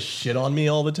not here, they shit on me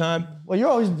all the time. Well, you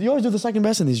always do the second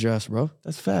best in these drafts, bro.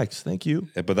 That's facts. Thank you.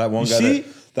 Yeah, but that one You guy, see?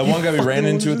 that one guy we ran fucking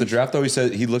into at the losers. draft, though, he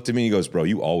said he looked at me and he goes, "Bro,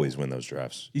 you always win those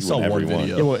drafts. He You saw win one every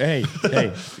video. Yeah, well,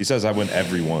 hey, He says I win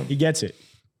every one. he gets it.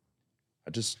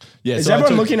 I just Yeah. Is so I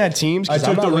everyone took- looking at teams? I 'Cause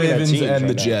I'm took not the looking at Ravens teams and right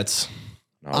the now. Jets.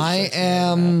 I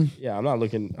am. Yeah, I'm not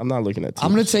looking at teams. I'm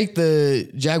gonna take the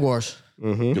Jaguars.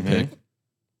 Good pick.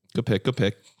 Good pick. Good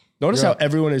pick. Notice how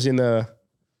everyone's in the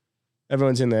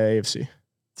AFC.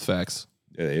 It's facts.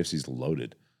 yeah, the AFC's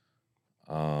loaded.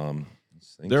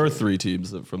 Let's think There are here. 3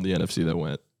 teams from the NFC that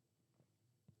went.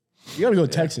 You gotta go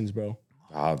Texans, bro.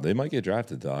 They might get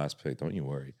drafted the last pick. Don't you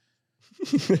worry.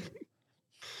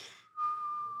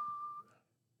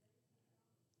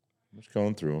 I'm just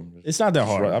going through them. It's not that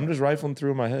hard. I'm just rifling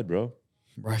through in my head, bro.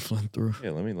 Rifling through.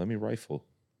 Yeah, let me rifle.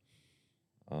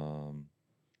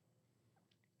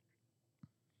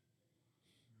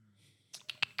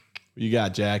 What you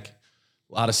got, Jack?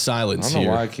 A lot of I silence don't know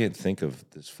here. why I can't think of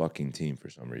this fucking team for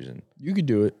some reason. You could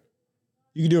do it.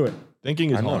 You could do it.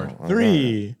 Thinking is I know. hard. I know.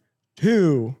 3,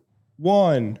 2,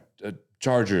 1.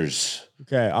 Chargers.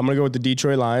 Okay, I'm gonna go with the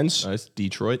Detroit Lions. Nice.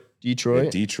 Detroit. Detroit.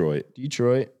 Detroit.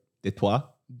 Detroit. Detroit.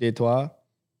 Detroit.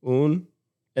 Un.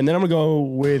 And then I'm gonna go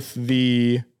with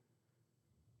the.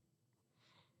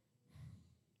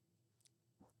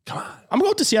 Come on. I'm gonna go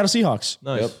with the Seattle Seahawks.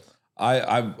 Nice. Yep. I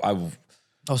I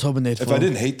was hoping they'd. if I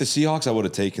didn't hate the Seahawks, I would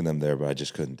have taken them there, but I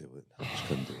just couldn't do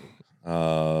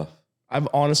it. I've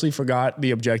honestly forgot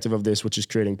the objective of this, which is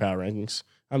creating power rankings.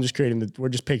 I'm just we're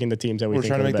just picking the teams that we We're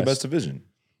think trying to are make the best division.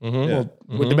 Well,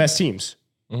 with the best teams.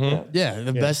 Yeah,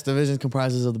 the best division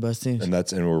comprises of the best teams. And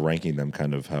we're ranking them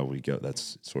kind of how we go.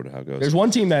 That's sort of how it goes. There's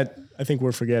one team that I think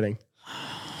we're forgetting.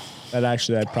 That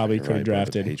actually I probably You're could have right, bro,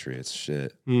 the drafted. Patriots.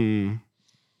 Shit. I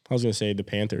was gonna say the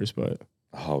Panthers, but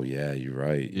Oh yeah, you're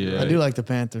right. Yeah. I do like the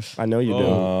Panthers. I know you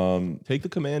do. Take the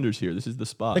Commanders here. This is the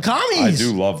spot. The commies. I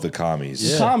do love the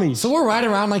commies. The commies. So we're right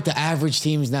around like the average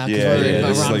teams now. 'cause Yeah, we're yeah,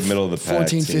 this is around like middle of the pack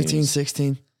 14, 15, teams.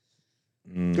 16.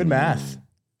 Good math.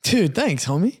 Dude, thanks,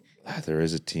 homie. There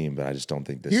is a team, but I just don't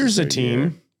think this Here's is a their team.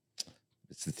 year.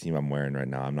 It's the team I'm wearing right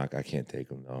now. I can't take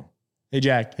them though. Hey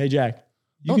Jack.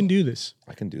 You can do this.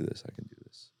 I can do this.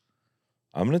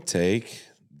 I'm gonna take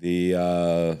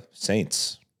the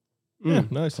Saints. Yeah,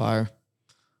 nice. Fire.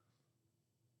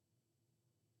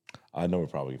 I know we're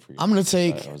probably forgetting. I'm gonna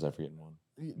take. Was I forgetting one?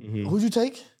 Who'd you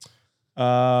take?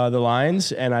 The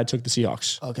Lions, and I took the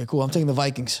Seahawks. Okay, cool. I'm taking the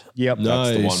Vikings. Yep. That's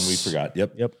the one Nice. we forgot.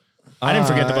 Yep. Yep. I didn't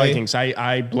forget the I- Vikings.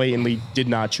 I blatantly did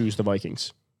not choose the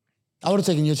Vikings. I would have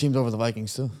taken your teams over the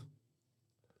Vikings too.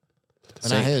 But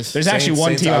not his. There's actually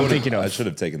one team I'm thinking I of. should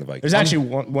have taken the Vikings. There's actually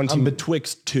one I'm team.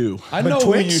 betwixt 2. I know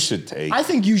who you should take. I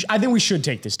think we should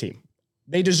take this team.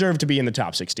 They deserve to be in the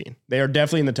top 16. They are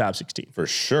definitely in the top 16. for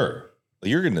sure.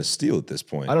 You're gonna steal at this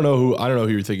point. I don't know who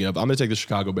you're thinking of. I'm gonna take the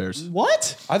Chicago Bears.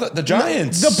 What? I thought the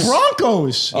Giants. The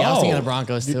Broncos. Yeah, I was thinking Oh. the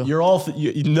Broncos too. You're all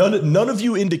none of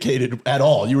you indicated at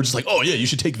all. You were just like, oh yeah, you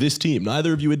should take this team.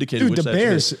 Neither of you indicated. Dude, which the that should be.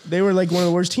 Bears, they were like one of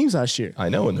the worst teams last year. I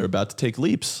know, and they're about to take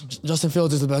leaps. Justin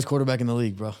Fields is the best quarterback in the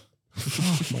league, bro.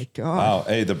 Oh my God. Wow.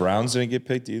 Hey, the Browns didn't get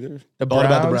picked either. The All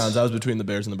about the Browns. I was between the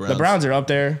Bears and the Browns. The Browns are up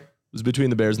there. It was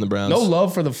between the Bears and the Browns. No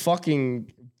love for the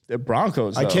fucking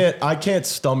Broncos. I though. I can't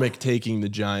stomach taking the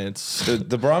Giants.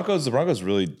 The Broncos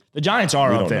really. The Giants are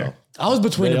We up don't there. know. I was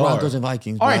between They the Broncos are. and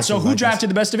Vikings. All but I right, so took who Vikings. drafted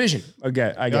the best division?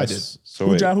 Okay, I guess. did. So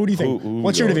who, wait, who do you think? who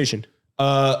What's your go? division?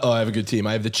 I have a good team.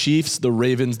 I have the Chiefs, the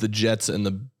Ravens, the Jets, and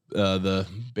the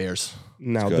Bears.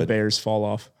 Now the good. Bears fall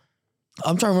off.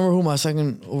 I'm trying to remember who my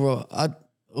second overall.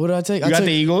 What did I take? You got the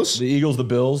Eagles. The Eagles, the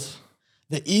Bills.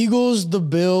 the Eagles, the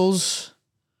Bills.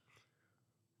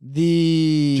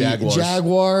 the Jaguars.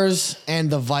 Jaguars and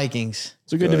the Vikings.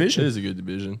 It's a good It division. is a good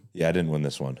division. Yeah, I didn't win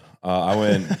this one. I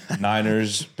went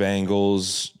Niners,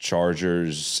 Bengals,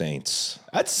 Chargers, Saints.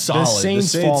 That's solid.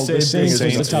 Saints fall- the same thing Saints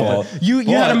as was the a tough fall. one. You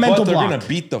had a mental they're block. gonna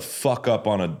beat the fuck up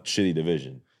on a shitty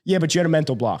division. Yeah, but you had a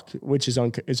mental block, which is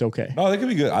okay. No, they could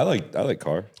be good. I like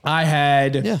Carr. I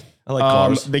had Yeah, I like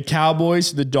cars. the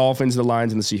Cowboys, the Dolphins, the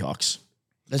Lions, and the Seahawks.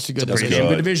 that's a good Pretty division. damn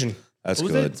good. good division. That's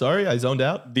What was good. it? Sorry, I zoned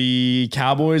out. The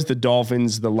Cowboys, the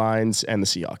Dolphins, the Lions, and the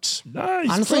Seahawks. Nice.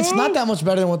 Honestly, it's not that much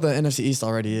better than what the NFC East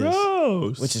already is,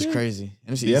 Gross. which is crazy.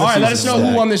 NFC East All right, is let us know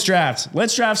stacked. who won this draft.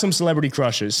 Let's draft some celebrity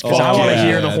crushes because I Oh, want to yeah.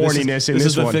 hear the This is- horniness in This this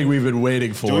is the one. thing we've been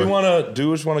waiting for. Do we want to? Do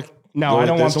we just want to? No, I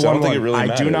don't want the I don't think it 1-1. really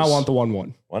I do not matters. want the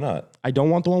 1-1. Why not? I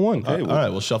don't want the 1-1. All right,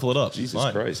 we'll shuffle it up. Jesus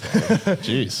Fine. Christ.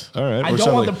 Jeez. All right. I we're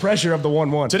don't want the shuffling. pressure of the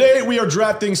 1-1. Today we are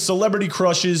drafting celebrity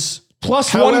crushes. Plus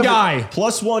However- one guy.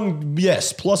 Plus one,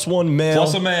 yes. Plus one male.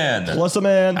 Plus a man. Plus a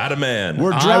man. Add a man.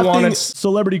 We're I drafting wanna-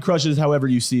 celebrity crushes however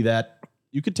you see that.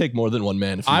 You could take more than one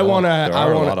man if you I want to. There I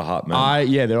are a want lot of hot men.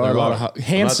 there are a lot of are. hot, I'm not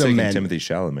handsome taking men. Timothy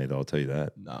Chalamet, though. I'll tell you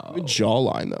that. Good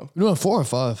jawline though. We're doing 4 or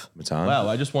 5. Matan. Wow,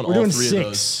 I just want We're all doing 3 of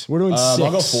those. 6. We're doing 6.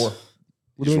 I'll go 4.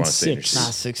 We're just doing wanna say 6. Nah,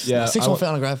 6. Yeah, 6 I won't want- fit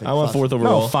on a graphic. I want 5. 4th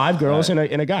overall. No, 5 girls and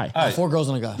a guy. 4 girls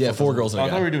and a guy. Yeah, 4 girls and I a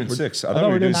thought we guy. were doing 6. I thought thought we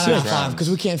we were doing were doing 6 Nah, 5 rounds. because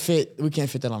we can't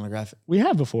fit that on a graphic. We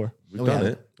have before. We've done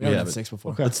it. We haven't have done it. 6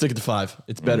 before. Let's stick it to 5.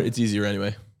 It's better. It's easier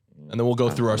anyway. And then we'll go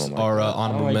through our don't like our that. I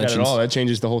honorable don't like that at mentions. all. That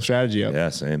changes the whole strategy up. Yeah,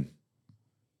 same.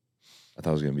 I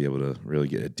thought I was going to be able to really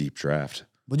get a deep draft.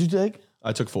 What'd you take?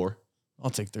 I took 4. I'll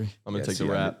take 3. I'm gonna Yeah, take see,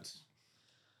 the I wrap.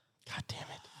 God damn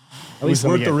it. It was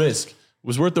worth the risk. It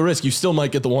was worth the risk. You still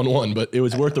might get the 1-1, but it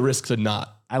was worth the risk to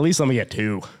not. At least let me get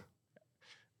 2.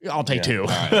 I'll take 2.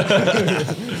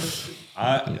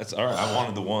 That's all right. I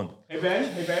wanted the 1. Hey Ben,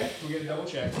 can we get a double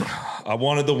check? I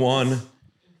wanted the 1.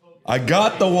 I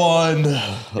got the 1.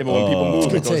 Yeah, but when people move,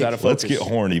 it goes take. out of focus. Let's get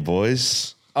horny,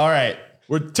 boys. All right.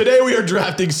 Today we are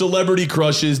drafting celebrity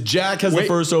crushes. Jack has the Wait.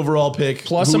 first overall pick.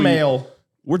 Plus Who a we- male.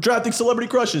 We're drafting celebrity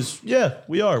crushes. Yeah,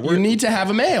 we are. You need to have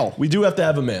a male We do have to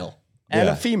have a male and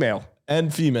Yeah. a female.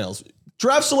 and females.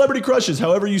 Draft celebrity crushes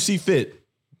however you see fit.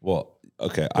 Well,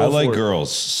 okay. Go I like for it.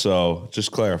 girls. So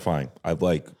just clarifying. I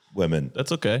like women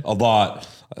That's okay. a lot.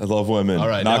 I love women. All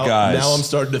right, not now, guys. Now I'm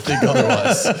starting to think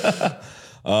otherwise.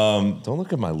 Don't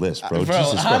look at my list, bro. Bro,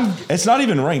 Jesus I'm- Christ. It's not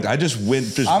even ranked. I just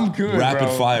went I'm good, rapid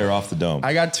bro. fire off the dome.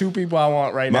 I got 2 people I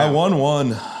want right My now.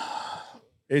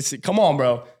 1-1. Come on,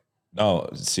 bro. No,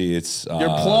 see, it's. Your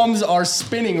plums are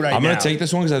spinning right I'm now. going to take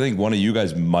this one because I think one of you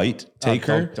guys might take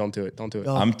her. Don't do it. Don't do it.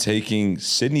 I'm taking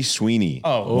Sydney Sweeney.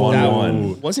 Oh,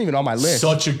 1-1. wasn't even on my list.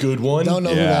 Such a good one. Don't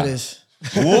know who Yeah. that is.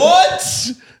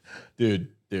 What? Dude.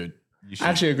 You should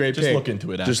Actually, a great just pick. look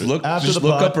into it. Just after- look, after just the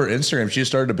look pod. up her Instagram. She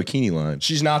just started a bikini line.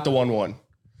 She's not the 1-1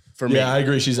 for me. Yeah, I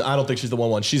agree. I don't think she's the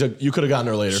 1-1. You could have gotten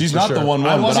her later. She's for not sure. the 1-1,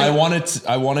 I but wasn't-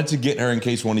 I wanted to get her in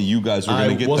case one of you guys were I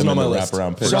going to get wasn't them in on the my list.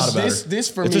 wraparound pick. So Forgot about this, her. this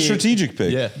for It's me, a strategic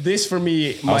pick. Yeah. this for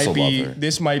me also might love be her.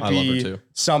 this might I love her be too.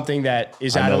 something that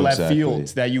is I out of know left exactly. field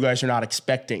that you guys are not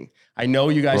expecting. I know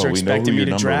you guys Bro, are we know who expecting me your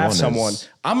to number draft 1 is. someone.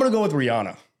 I'm gonna go with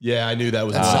Rihanna. Yeah, I knew that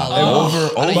was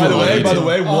solid. By the Overrated.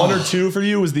 way, 1 or 2 for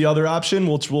you was the other option,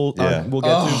 which we'll Yeah. get to. But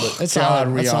It's God,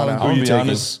 solid. That's Rihanna. solid. I'm going you to be taking?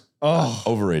 honest.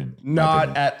 Overrated.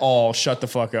 Not at all. Shut the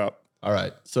fuck up. all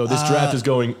right, so this draft is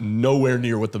going nowhere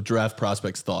near what the draft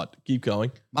prospects thought. Keep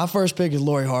going. My first pick is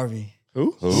Lori Harvey.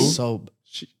 Who? So,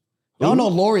 y'all know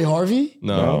Lori Harvey?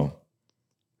 No.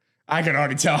 I can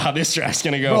already tell how this draft's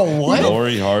gonna go. Bro, what?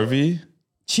 Lori Harvey?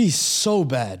 She's so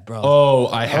bad, bro. Oh,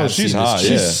 I have she's seen hot, this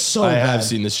chick. yeah. She's so I bad. have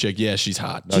seen this chick. Yeah, she's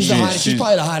hot. She's, the hottest, she's she's-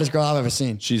 probably the hottest girl I've ever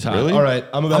seen. She's hot. Really? All right,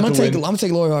 I'm about to win. I'm gonna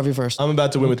take Lori Harvey first. I'm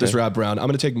about to win with this rap round. I'm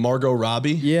going to take Margot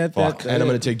Robbie. Yeah, Fuck. And I'm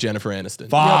going to take Jennifer Aniston.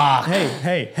 Fuck.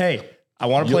 Hey. I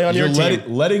want to play on You're your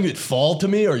team. letting it fall to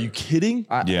me? Are you kidding?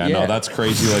 Yeah, no, that's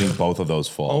crazy letting both of those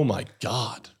fall. Oh my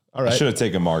God. All I right. should have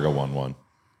taken Margot 1-1.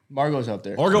 Margot's up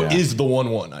there. Margot Yeah. is the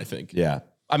 1-1, I think. Yeah.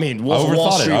 I mean, I Wolf of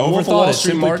Wall overthought Street. it. I Wolf of overthought Wall it.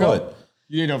 Street, Simply Margot. put.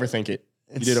 You didn't overthink it.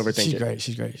 You did overthink She's it. great.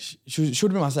 She's great. She would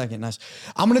have been my second. Nice.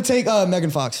 I'm gonna take Megan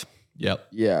Fox. Yep.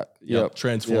 Yeah. Yep.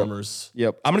 Transformers.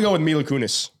 Yep. I'm gonna go with Mila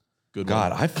Kunis. Good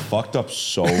God, I fucked up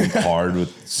so hard with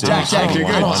Jack, you're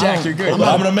good. Jack, you're good. But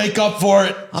I'm going to make up for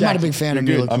it. I'm not a big fan of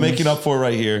Mila Kunis. I'm making up for it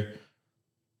right here.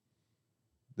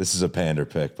 This is a pander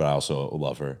pick, but I also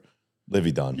love her.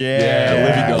 Livy Dunn. Livy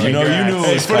Dunn. You know, you knew it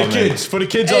Hey, was for the coming. kids. For the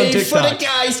kids on TikTok.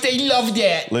 guys, they love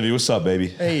that. Livy, what's up, baby?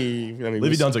 Hey,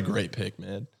 Livy Dunn's a great pick,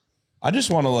 man. I just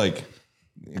want to like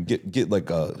get like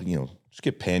just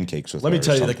get pancakes with Let her me or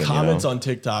tell you, the something, comments know? on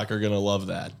TikTok are going to love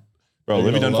that. Bro, You're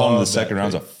Livy gonna Dunn falling in the love second that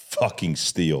round's a pick. fucking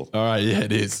steal. All right. Yeah,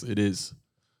 it is. It is.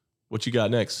 What you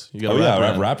got next? You got Oh yeah,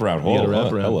 wrap around. You got a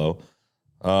wraparound. Hello.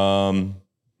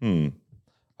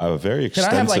 I have a very Can I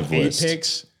extensive have like 8 list.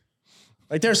 picks?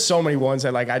 Like there's so many ones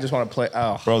that like I just want to play.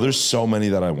 Oh, Bro, there's so many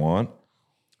that I want.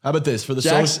 How about this for the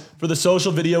Jax- for the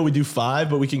social video? We do 5,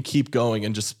 but we can keep going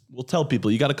and just we'll tell people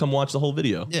you got to come watch the whole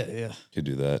video. Yeah. Could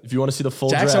do that. If you want to see the full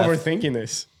Jack's draft. overthinking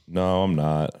this. No, I'm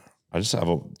not. I just have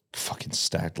a fucking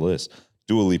stacked list.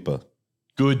 Dua Lipa.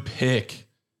 Good pick.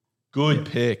 Good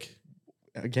pick.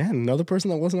 Again, another person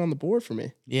that wasn't on the board for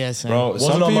me. Yeah, same. Bro,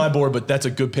 Wasn't on my board, but that's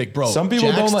a good pick, bro. Some people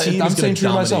Jack's don't like. team I'm is gonna saying true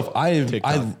to myself. dominate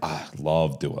I TikTok.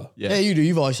 love Dua. Yeah, you do.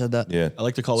 You've always said that. Yeah. I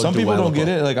like to call her Some Dua people don't Lipa. get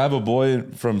it. Like I have a boy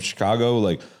from Chicago.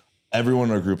 Like everyone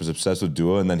in our group is obsessed with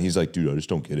Dua, and then he's like, "Dude, I just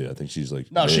don't get it. I think she's like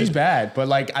No, mid." she's bad, but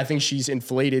like I think she's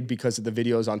inflated because of the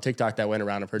videos on TikTok that went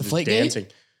around of her just Inflategate? dancing.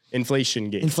 Inflation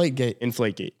gate. Inflategate.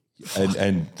 Inflategate.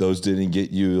 And those didn't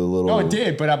get you a little. No, it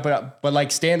did, but like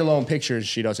standalone pictures,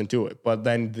 she doesn't do it. But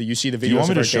then you see the videos Do you want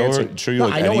me of her to show dancing. her, show you No,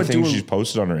 like I know what anything Dua- she's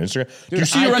posted on her Instagram? Did you Dude,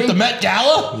 see I her at the think- Met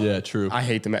Gala? Yeah, true. I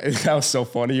hate the Met. That was so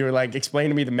funny. You were like, explain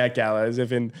to me the Met Gala as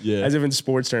if in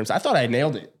sports terms. I thought I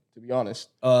nailed it, to be honest.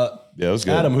 Yeah, it was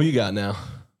good. Adam, who you got now?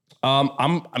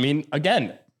 I mean,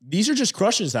 again, these are just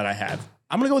crushes that I have.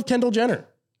 I'm gonna go with Kendall Jenner.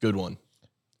 Good one.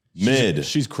 Mid.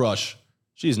 She's crush.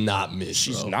 She's not mid.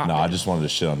 She's bro. not. No, I just wanted to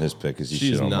shit on his pick because he She's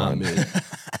shit on not mine. mid.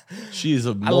 She is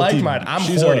a I like mine. I'm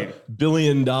she's horny. a $1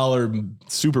 billion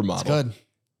supermodel.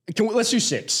 Good. Let's do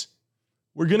 6.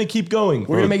 We're gonna keep going.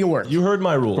 We're gonna make it work. You heard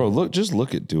my rule. Bro, just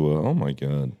look at Dua. Oh my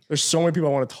god. There's so many people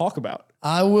I want to talk about.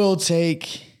 I will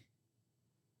take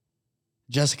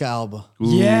Jessica Alba.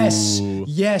 Yes, Ooh.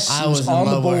 yes, I she was was in on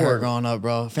the love with her board. growing up,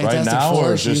 bro. Fantastic now,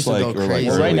 Four. or She just used to like- go or like crazy.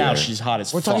 Well, right now earlier? she's hot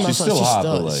as We're fuck. talking about She's still hot,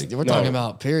 but, still, like- we're No. talking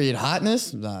about period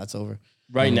hotness. Nah, it's over.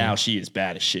 Right now she is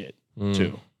bad as shit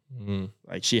too.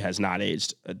 Like she has not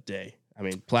aged a day. I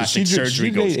mean, plastic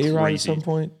surgery goes A-Rod at crazy. some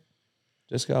point?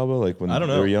 Jessica Alba, like when I don't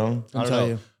they know. were young? I don't tell know.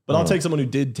 you. But I'll take someone who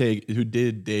did date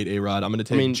A-Rod. I'm gonna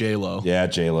take mean- J-Lo. Yeah,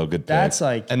 J-Lo, good pick. That's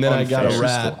like, And then I got unfair. a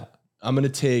rat. I'm gonna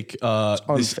take this.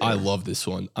 unfair. I love this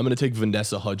one. I'm gonna take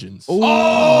Vanessa Hudgens.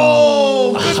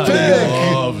 Oh, good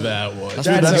I love that one. Dude,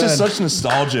 That's that's just good. such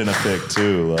nostalgia in a pick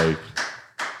too. Like,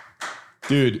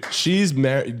 Dude, she's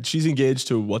married. She's engaged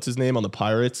to what's his name on the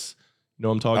Pirates. You know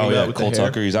what I'm talking about? with Cole the hair?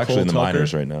 Tucker. He's actually Cole in the Tucker.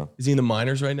 minors right now. Is he in the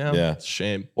minors right now? Yeah. It's a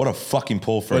shame. What a fucking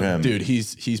pull for But him, dude,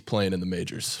 he's playing in the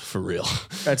majors for real.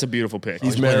 That's a beautiful pick.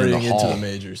 He's playing in the marrying into Hall. the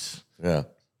majors. Yeah,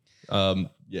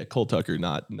 Yeah, Cole Tucker,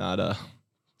 not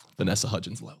Vanessa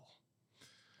Hudgens level.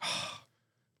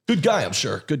 Good guy, I'm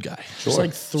sure. Good guy. There's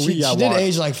like 3 She I did want.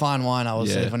 age like fine wine, I would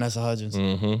say, Yeah. Vanessa Hudgens.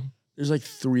 Mm-hmm. There's like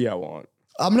 3 I want.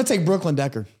 I'm going to take Brooklyn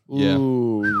Decker. Yeah.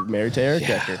 Ooh, married to Eric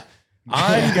Decker.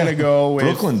 I'm gonna go with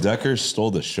Brooklyn Decker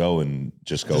stole the show and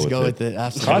just go, Just with, go it. with it.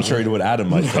 Absolutely. Contrary to what Adam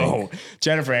might No, think.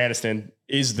 Jennifer Aniston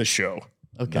is the show.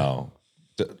 Okay. No,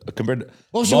 compared to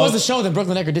Well, if she Love- was the show, then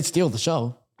Brooklyn Decker did steal the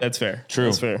show. That's fair. True.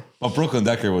 That's fair. But Brooklyn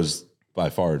Decker was by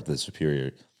far the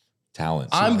superior talent.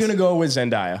 I'm gonna go with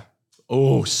Zendaya.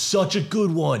 Oh, such a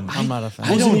good one. I'm not a fan.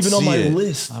 Wasn't don't even on see my it.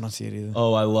 list. I don't see it either.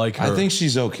 Oh, I like her. I think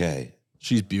she's okay.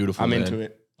 she's beautiful. I'm man. into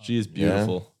it. She is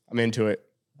beautiful. I'm into it.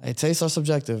 Hey, tastes are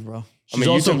subjective, bro. I mean,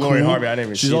 you took Lori Harvey. I didn't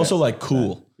even She's see also that. like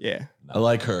cool. Yeah. I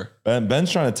like her.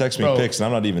 Ben's trying to text me Bro. pics, and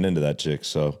I'm not even into that chick.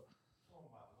 So It's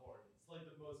like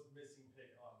the most missing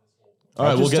pick on this whole board. All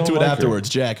right, we'll just get to don't it like her. afterwards.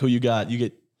 Jack, who you got? You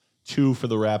get 2 for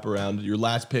the wraparound. Your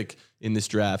last pick in this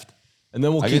draft. And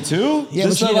then we'll I keep get 2. Yeah,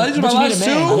 This but is you my need a- my but you need last a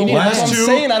man. 2. You need a That's man. what I'm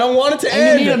saying. I don't want it to And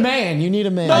end. you need a man. You need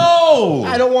a man. No,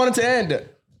 I don't want it to end.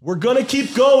 We're gonna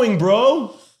keep going,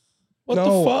 bro. What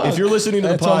No, the fuck? If you're listening to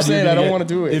the That's what I'm pod, you're saying. gonna I don't get- wanna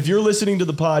do it. If you're listening to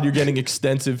the pod, you're getting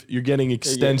extensive. You're getting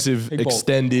extensive, Big bowl.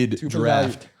 extended 2 for value.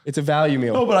 draft. It's a value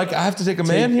meal. no, but I have to take a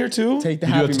man here too. Take the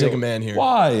You do happy have to take a meal. man here.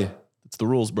 Why? That's the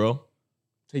rules, bro.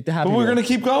 Take the happy But meal. we're gonna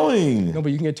keep going. No,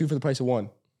 but you can get 2 for the price of 1.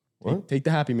 What? Take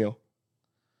the happy meal.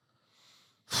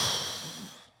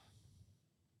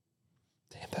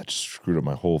 Damn, that just screwed up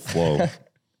my whole flow.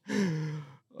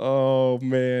 Oh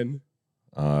man.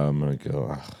 I'm gonna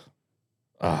go.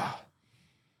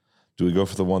 Do we go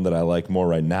for the one that I like more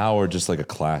right now, or just like a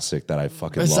classic that I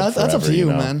fucking love? That's up forever, to you,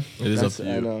 know? man. It is up to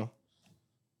I you. know.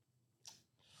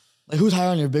 Like, who's higher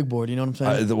on your big board? You know what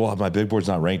I'm saying? Well, my big board's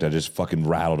not ranked. I just fucking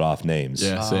rattled off names.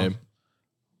 Yeah, same.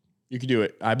 You can do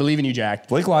it. I believe in you, Jack.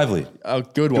 Blake Lively. Oh,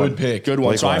 good one. Good pick. Good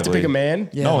one. Blake So I have to Lively. pick a man.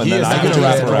 Yeah. No, and He then is I'm not gonna gonna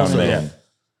wrap draft around also. man.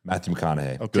 Matthew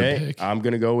McConaughey. Okay. pick. I'm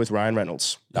gonna go with Ryan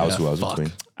Reynolds. That was Yeah, who I was fuck.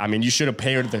 between. I mean, you should have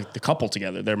paired the couple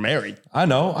together. They're married. I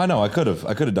know. I could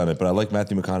have done it, but I like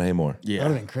Matthew McConaughey more. That would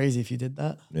have been crazy if you did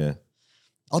that. Yeah.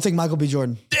 I'll take Michael B.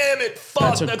 Jordan. Damn it!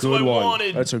 Fuck. That's a good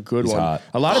one. That's a good He's one. hot.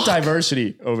 A lot of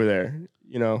diversity over there.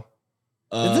 You know.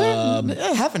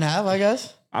 Half and half, I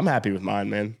guess. I'm happy with mine,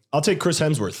 man. I'll take Chris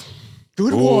Hemsworth.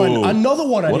 Good one. Another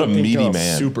one. What a didn't think meaty of.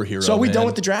 man. Superhero. So are we man. done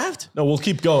with the draft? No, we'll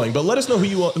keep going. But let us know who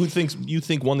you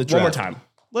think won the draft. One more time.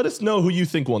 Let us know who you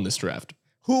think won this draft.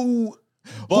 Who?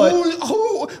 But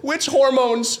Which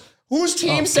hormones? Whose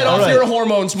team set all off right. your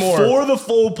hormones more? for the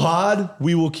full pod,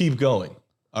 we will keep going.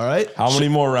 All right? How many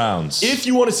more rounds? If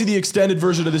you want to see the extended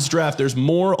version of this draft, there's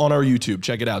more on our YouTube.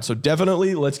 Check it out. So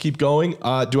definitely, let's keep going.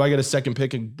 Do I get a second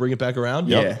pick and bring it back around?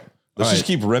 Yeah. Let's just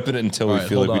keep ripping it until we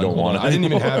feel hold like we on, don't want it. I didn't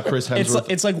even have Chris Hemsworth.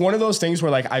 It's like one of those things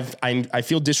where like I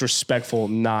feel disrespectful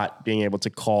not being able to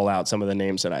call out some of the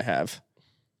names that I have.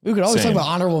 We could always Same. talk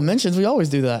about honorable mentions. We always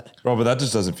do that. Bro, but that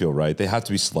just doesn't feel right. They have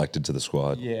to be selected to the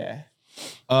squad. Yeah.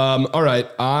 All right.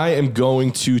 I am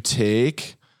going to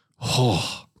take.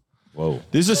 Whoa.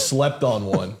 This is a slept on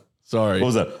one. Sorry. What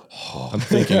was that? I'm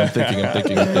thinking.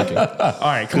 All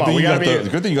right, come on. We gotta be.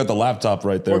 Good thing you got the laptop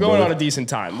right there. We're going brother. on a decent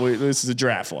time. This is a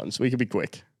draft one, so we can be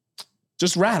quick.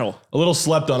 Just rattle. A little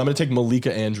slept on. I'm going to take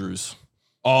Malika Andrews.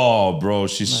 Oh, bro,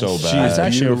 she's so bad. That's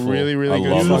actually beautiful. a really, really I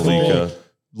good love fucking Malika. pick.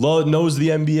 Knows the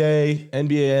NBA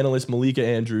analyst Malika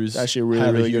Andrews. Actually a really,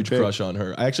 have really a good huge pick. crush on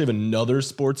her. I actually have another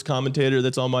sports commentator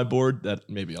that's on my board that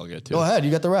maybe I'll get to. Go ahead.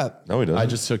 You got the rep. No, he doesn't. I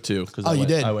just took two because Oh, you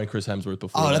did? I went Chris Hemsworth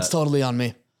before. Oh, that's that. totally on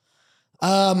me.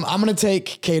 I'm going to take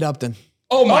Kate Upton.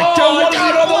 Oh my God!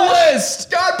 God, on the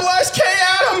list. God bless Kay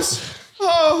Adams.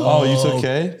 Oh, you took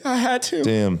K? I had to.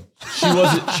 Damn.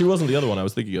 She wasn't the other one I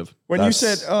was thinking of. When you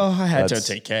That's- said, "Oh, I had to that's-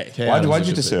 take Kay." Adams Why'd is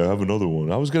you a just good say I have another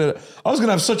one? I was gonna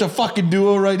have such a fucking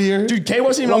duo right here. Dude, Kay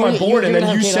wasn't even Well, on my you board, and didn't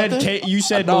then have you Kate said Upton? Kay. You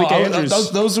said No, Malika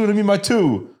Andrews. those would have been my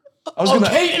two. I was Oh, gonna,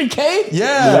 Kate and Kate?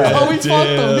 yeah, Oh, we fucked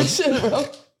them. damn. Good shit, bro.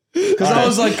 because I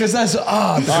was like, because that's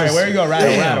All right, where you go?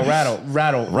 Rattle.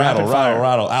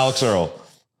 rattle. Alex Earl.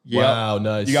 Yep. Wow,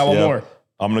 nice. You got one Yep. more.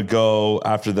 I'm gonna go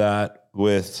after that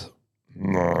with.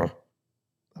 That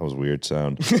was a weird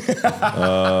sound.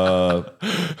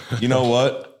 You know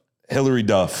what? Hillary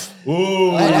Duff.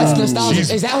 Ooh. Hey, that's nostalgic.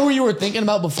 She's- Is that who you were thinking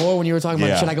about before when you were talking about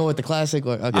Yeah. should I go with the classic?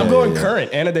 Or, okay. I'm going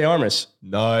current. Anna De Armas.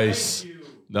 Nice.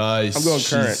 Nice. I'm going She's-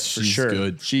 current for she's sure.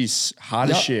 Good. She's hot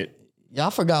as Yep. shit. Yeah, I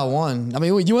forgot one. I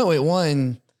mean, you went with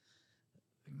one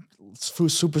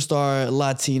superstar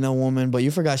Latina woman, but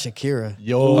you forgot Shakira.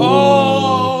 Yo.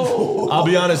 Oh, I'll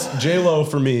be honest. J Lo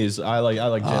for me is I like J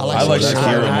Lo. I like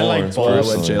Shakira I more. like both.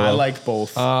 personally. I like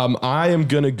both. I am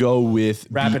gonna go with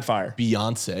Rapid fire.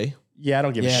 Beyonce, Yeah, I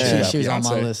don't give a Yeah, shit. she was on my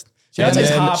Beyonce. list. Beyonce's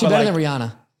then- hot, She but better like, than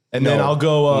Rihanna. and then No. I'll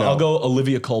go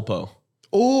Olivia Culpo.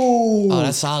 Oh,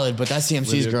 that's solid, but that's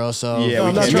CMC's girl, so Yeah, we you're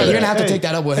can't do gonna that. have to take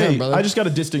that up with him, brother. I just got a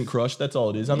distant crush. That's all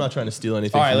it is. I'm not trying to steal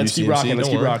anything. all right, from let's keep UCMC, rocking. Let's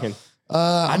don't keep worry. rocking.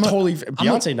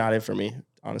 Beyonce not it for me,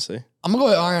 honestly. I'm gonna go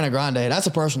with Ariana Grande. That's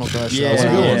a personal crush. Yeah, That's a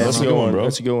good one. That's That's a a good good one, one, bro.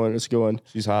 That's a good one. That's a good one.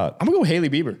 She's hot. I'm gonna go with Hailey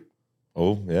Bieber.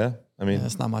 Oh yeah. I mean,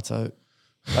 That's not my type.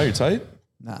 oh, you're tight.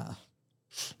 Nah.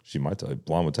 She my type.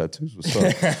 Blonde with tattoos. What's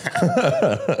up?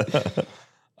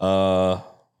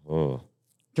 Oh.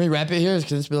 Can we wrap it here?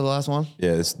 Can this be the last one?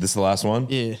 Yeah. This is the last one.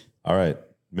 Yeah. All right.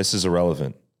 Mrs.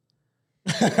 Irrelevant.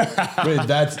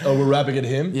 Wait, we're wrapping it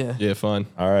him. Yeah. Yeah, fine.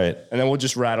 All right. And then we'll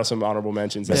just rattle some honorable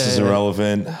mentions. Mrs.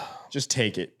 Irrelevant. Just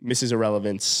take it. Mrs.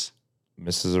 Irrelevance.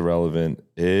 Mrs. Irrelevant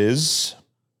is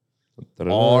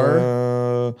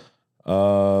R.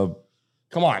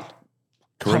 Come on.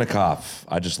 Corinna Kopf.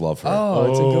 I just love her. Oh,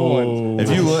 that's a good one. If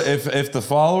you look, if the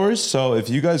followers, so if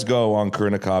you guys go on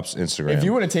Corinna Kopf's Instagram, If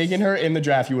you would have taken her in the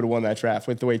draft, you would have won that draft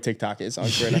with the way TikTok is on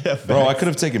Corinna. bro, I could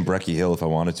have taken Brecky Hill if I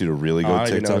wanted to really I go don't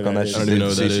even know TikTok who on that that. is. She I don't even did know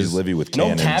who say that she's is. Livy with No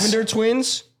cannons. Cavender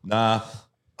twins. Nah,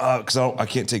 because I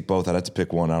can't take both. I'd have to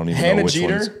pick one. I don't even Hannah know which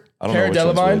Jeter, ones. I don't Cara know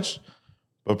which Delevingne, one's which.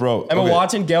 But bro, Emma okay.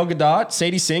 Watson, Gail Gadot,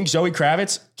 Sadie Sink, Zoe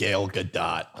Kravitz. Gail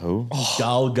Gadot. Who?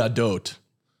 Gal Gadot.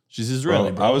 She's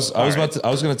Israeli, bro. I was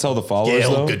gonna tell the followers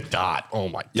Gail though. Gadot. Oh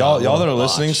my god. Y'all that are Watch.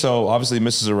 listening, so obviously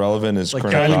Mrs. Irrelevant is Like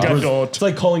Corinna calling Kopf. Gadot. It's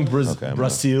like calling I'm gonna-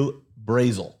 Brazil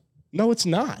Brazil. No, it's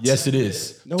not. Yes, it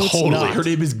is. No, it's totally. not. Her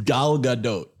name is Gal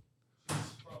Gadot.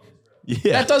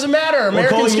 Yeah. That doesn't matter. Or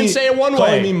Americans calling can me- say it one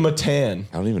calling way. me Matan.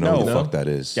 I don't even know who the No. fuck that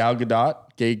is. Gal Gadot,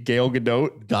 Gail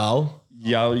Gadot, Gal.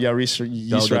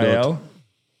 Yisrael,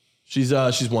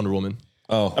 She's Wonder Woman.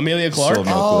 Oh, Amelia Clark. still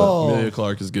have no clue. Amelia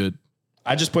Clark is good.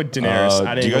 I just put Daenerys.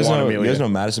 I Do didn't you guys even want know? Amelia. You guys know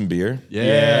Madison Beer?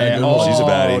 Yeah. good oh, one. She's a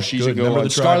baddie. She's Good. a good Remember one.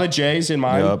 the tribe? Scarlet J's in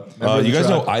mine. Yep. Remember You the guys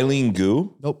know tribe? Eileen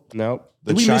Gu, Nope. Nope.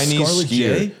 the Did we miss Chinese Scarlet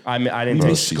skier. J? I We didn't. Bro,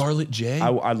 missed she's- Scarlet J.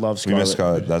 I love We Scarlet. missed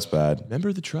Scarlet. That's bad.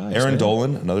 Remember the tribe. Aaron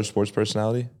Dolan, another sports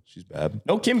personality. She's bad.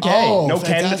 No Kim K. Oh, no Ken.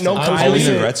 fantastic. No I was gonna Eileen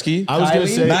say- Kylie. Gretzky. I was gonna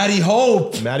Kylie? say Maddie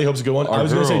Hope. Maddie Hope's a good one. I Our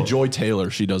was gonna say girl. Joy Taylor.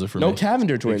 She does it for No me.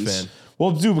 Cavender Big twins. fan.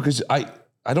 Well, dude, because I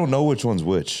don't know which one's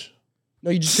which. No,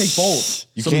 you just take both.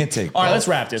 You can't take. All right, let's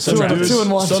wrap this. Some Let's wrap dudes, this. 2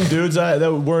 and 1. some dudes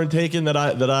that weren't taken that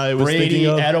I was Brady, thinking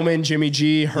of. Edelman, Jimmy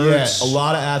G, Hurts. Yeah, a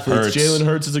lot of athletes. Hurts. Jalen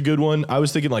Hurts is a good one. I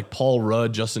was thinking like Paul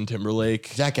Rudd, Justin Timberlake,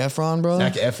 Zac Efron, bro.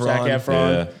 Zac Efron, Zac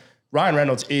Efron. Yeah. Ryan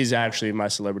Reynolds is actually my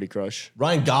celebrity crush.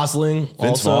 Ryan Gosling.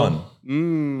 Vince also.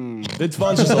 Vaughn. Vince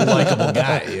Vaughn's just a likable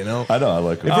guy, you know? I know. I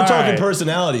like him. If we're talking right.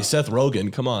 personality, Seth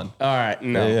Rogen, come on. All right,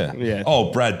 no, Yeah.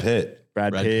 Oh, Brad Pitt.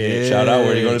 Brad Brad Pitt. Pitt. Shout out.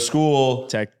 Where do you go to school?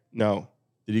 No.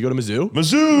 Did he go to Mizzou?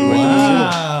 Mizzou.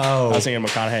 I Wow. was thinking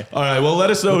McConaughey. All right, well, let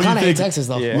us know who you Kind of think. Texas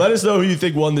though. Yeah. Let us know who you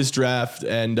think won this draft,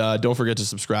 and don't forget to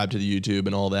subscribe to the YouTube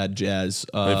and all that jazz.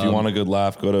 If you want a good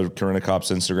laugh, go to Corinna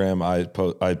Cop's Instagram.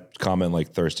 I comment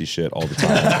like thirsty shit all the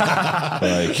time.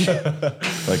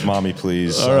 like mommy,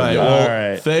 please. All right. All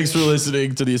Well, right. thanks for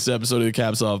listening to this episode of the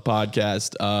Caps Off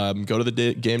podcast. Go to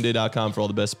the gameday.com for all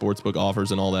the best sportsbook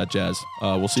offers and all that jazz.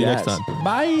 We'll see you next time.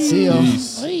 Bye. See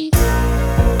ya.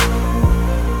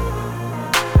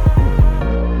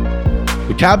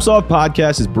 The Caps Off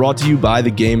podcast is brought to you by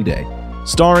The Game Day,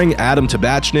 starring Adam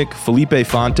Tabachnik, Felipe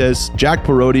Fontes, Jack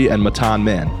Perotti, and Matan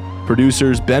Man.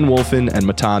 Producers Ben Wolfen and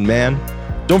Matan Man.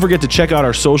 Don't forget to check out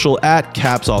our social at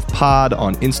Caps Off Pod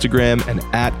on Instagram and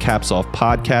at Caps Off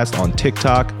Podcast on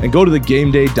TikTok, and go to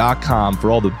thegameday.com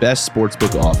for all the best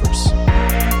sportsbook offers.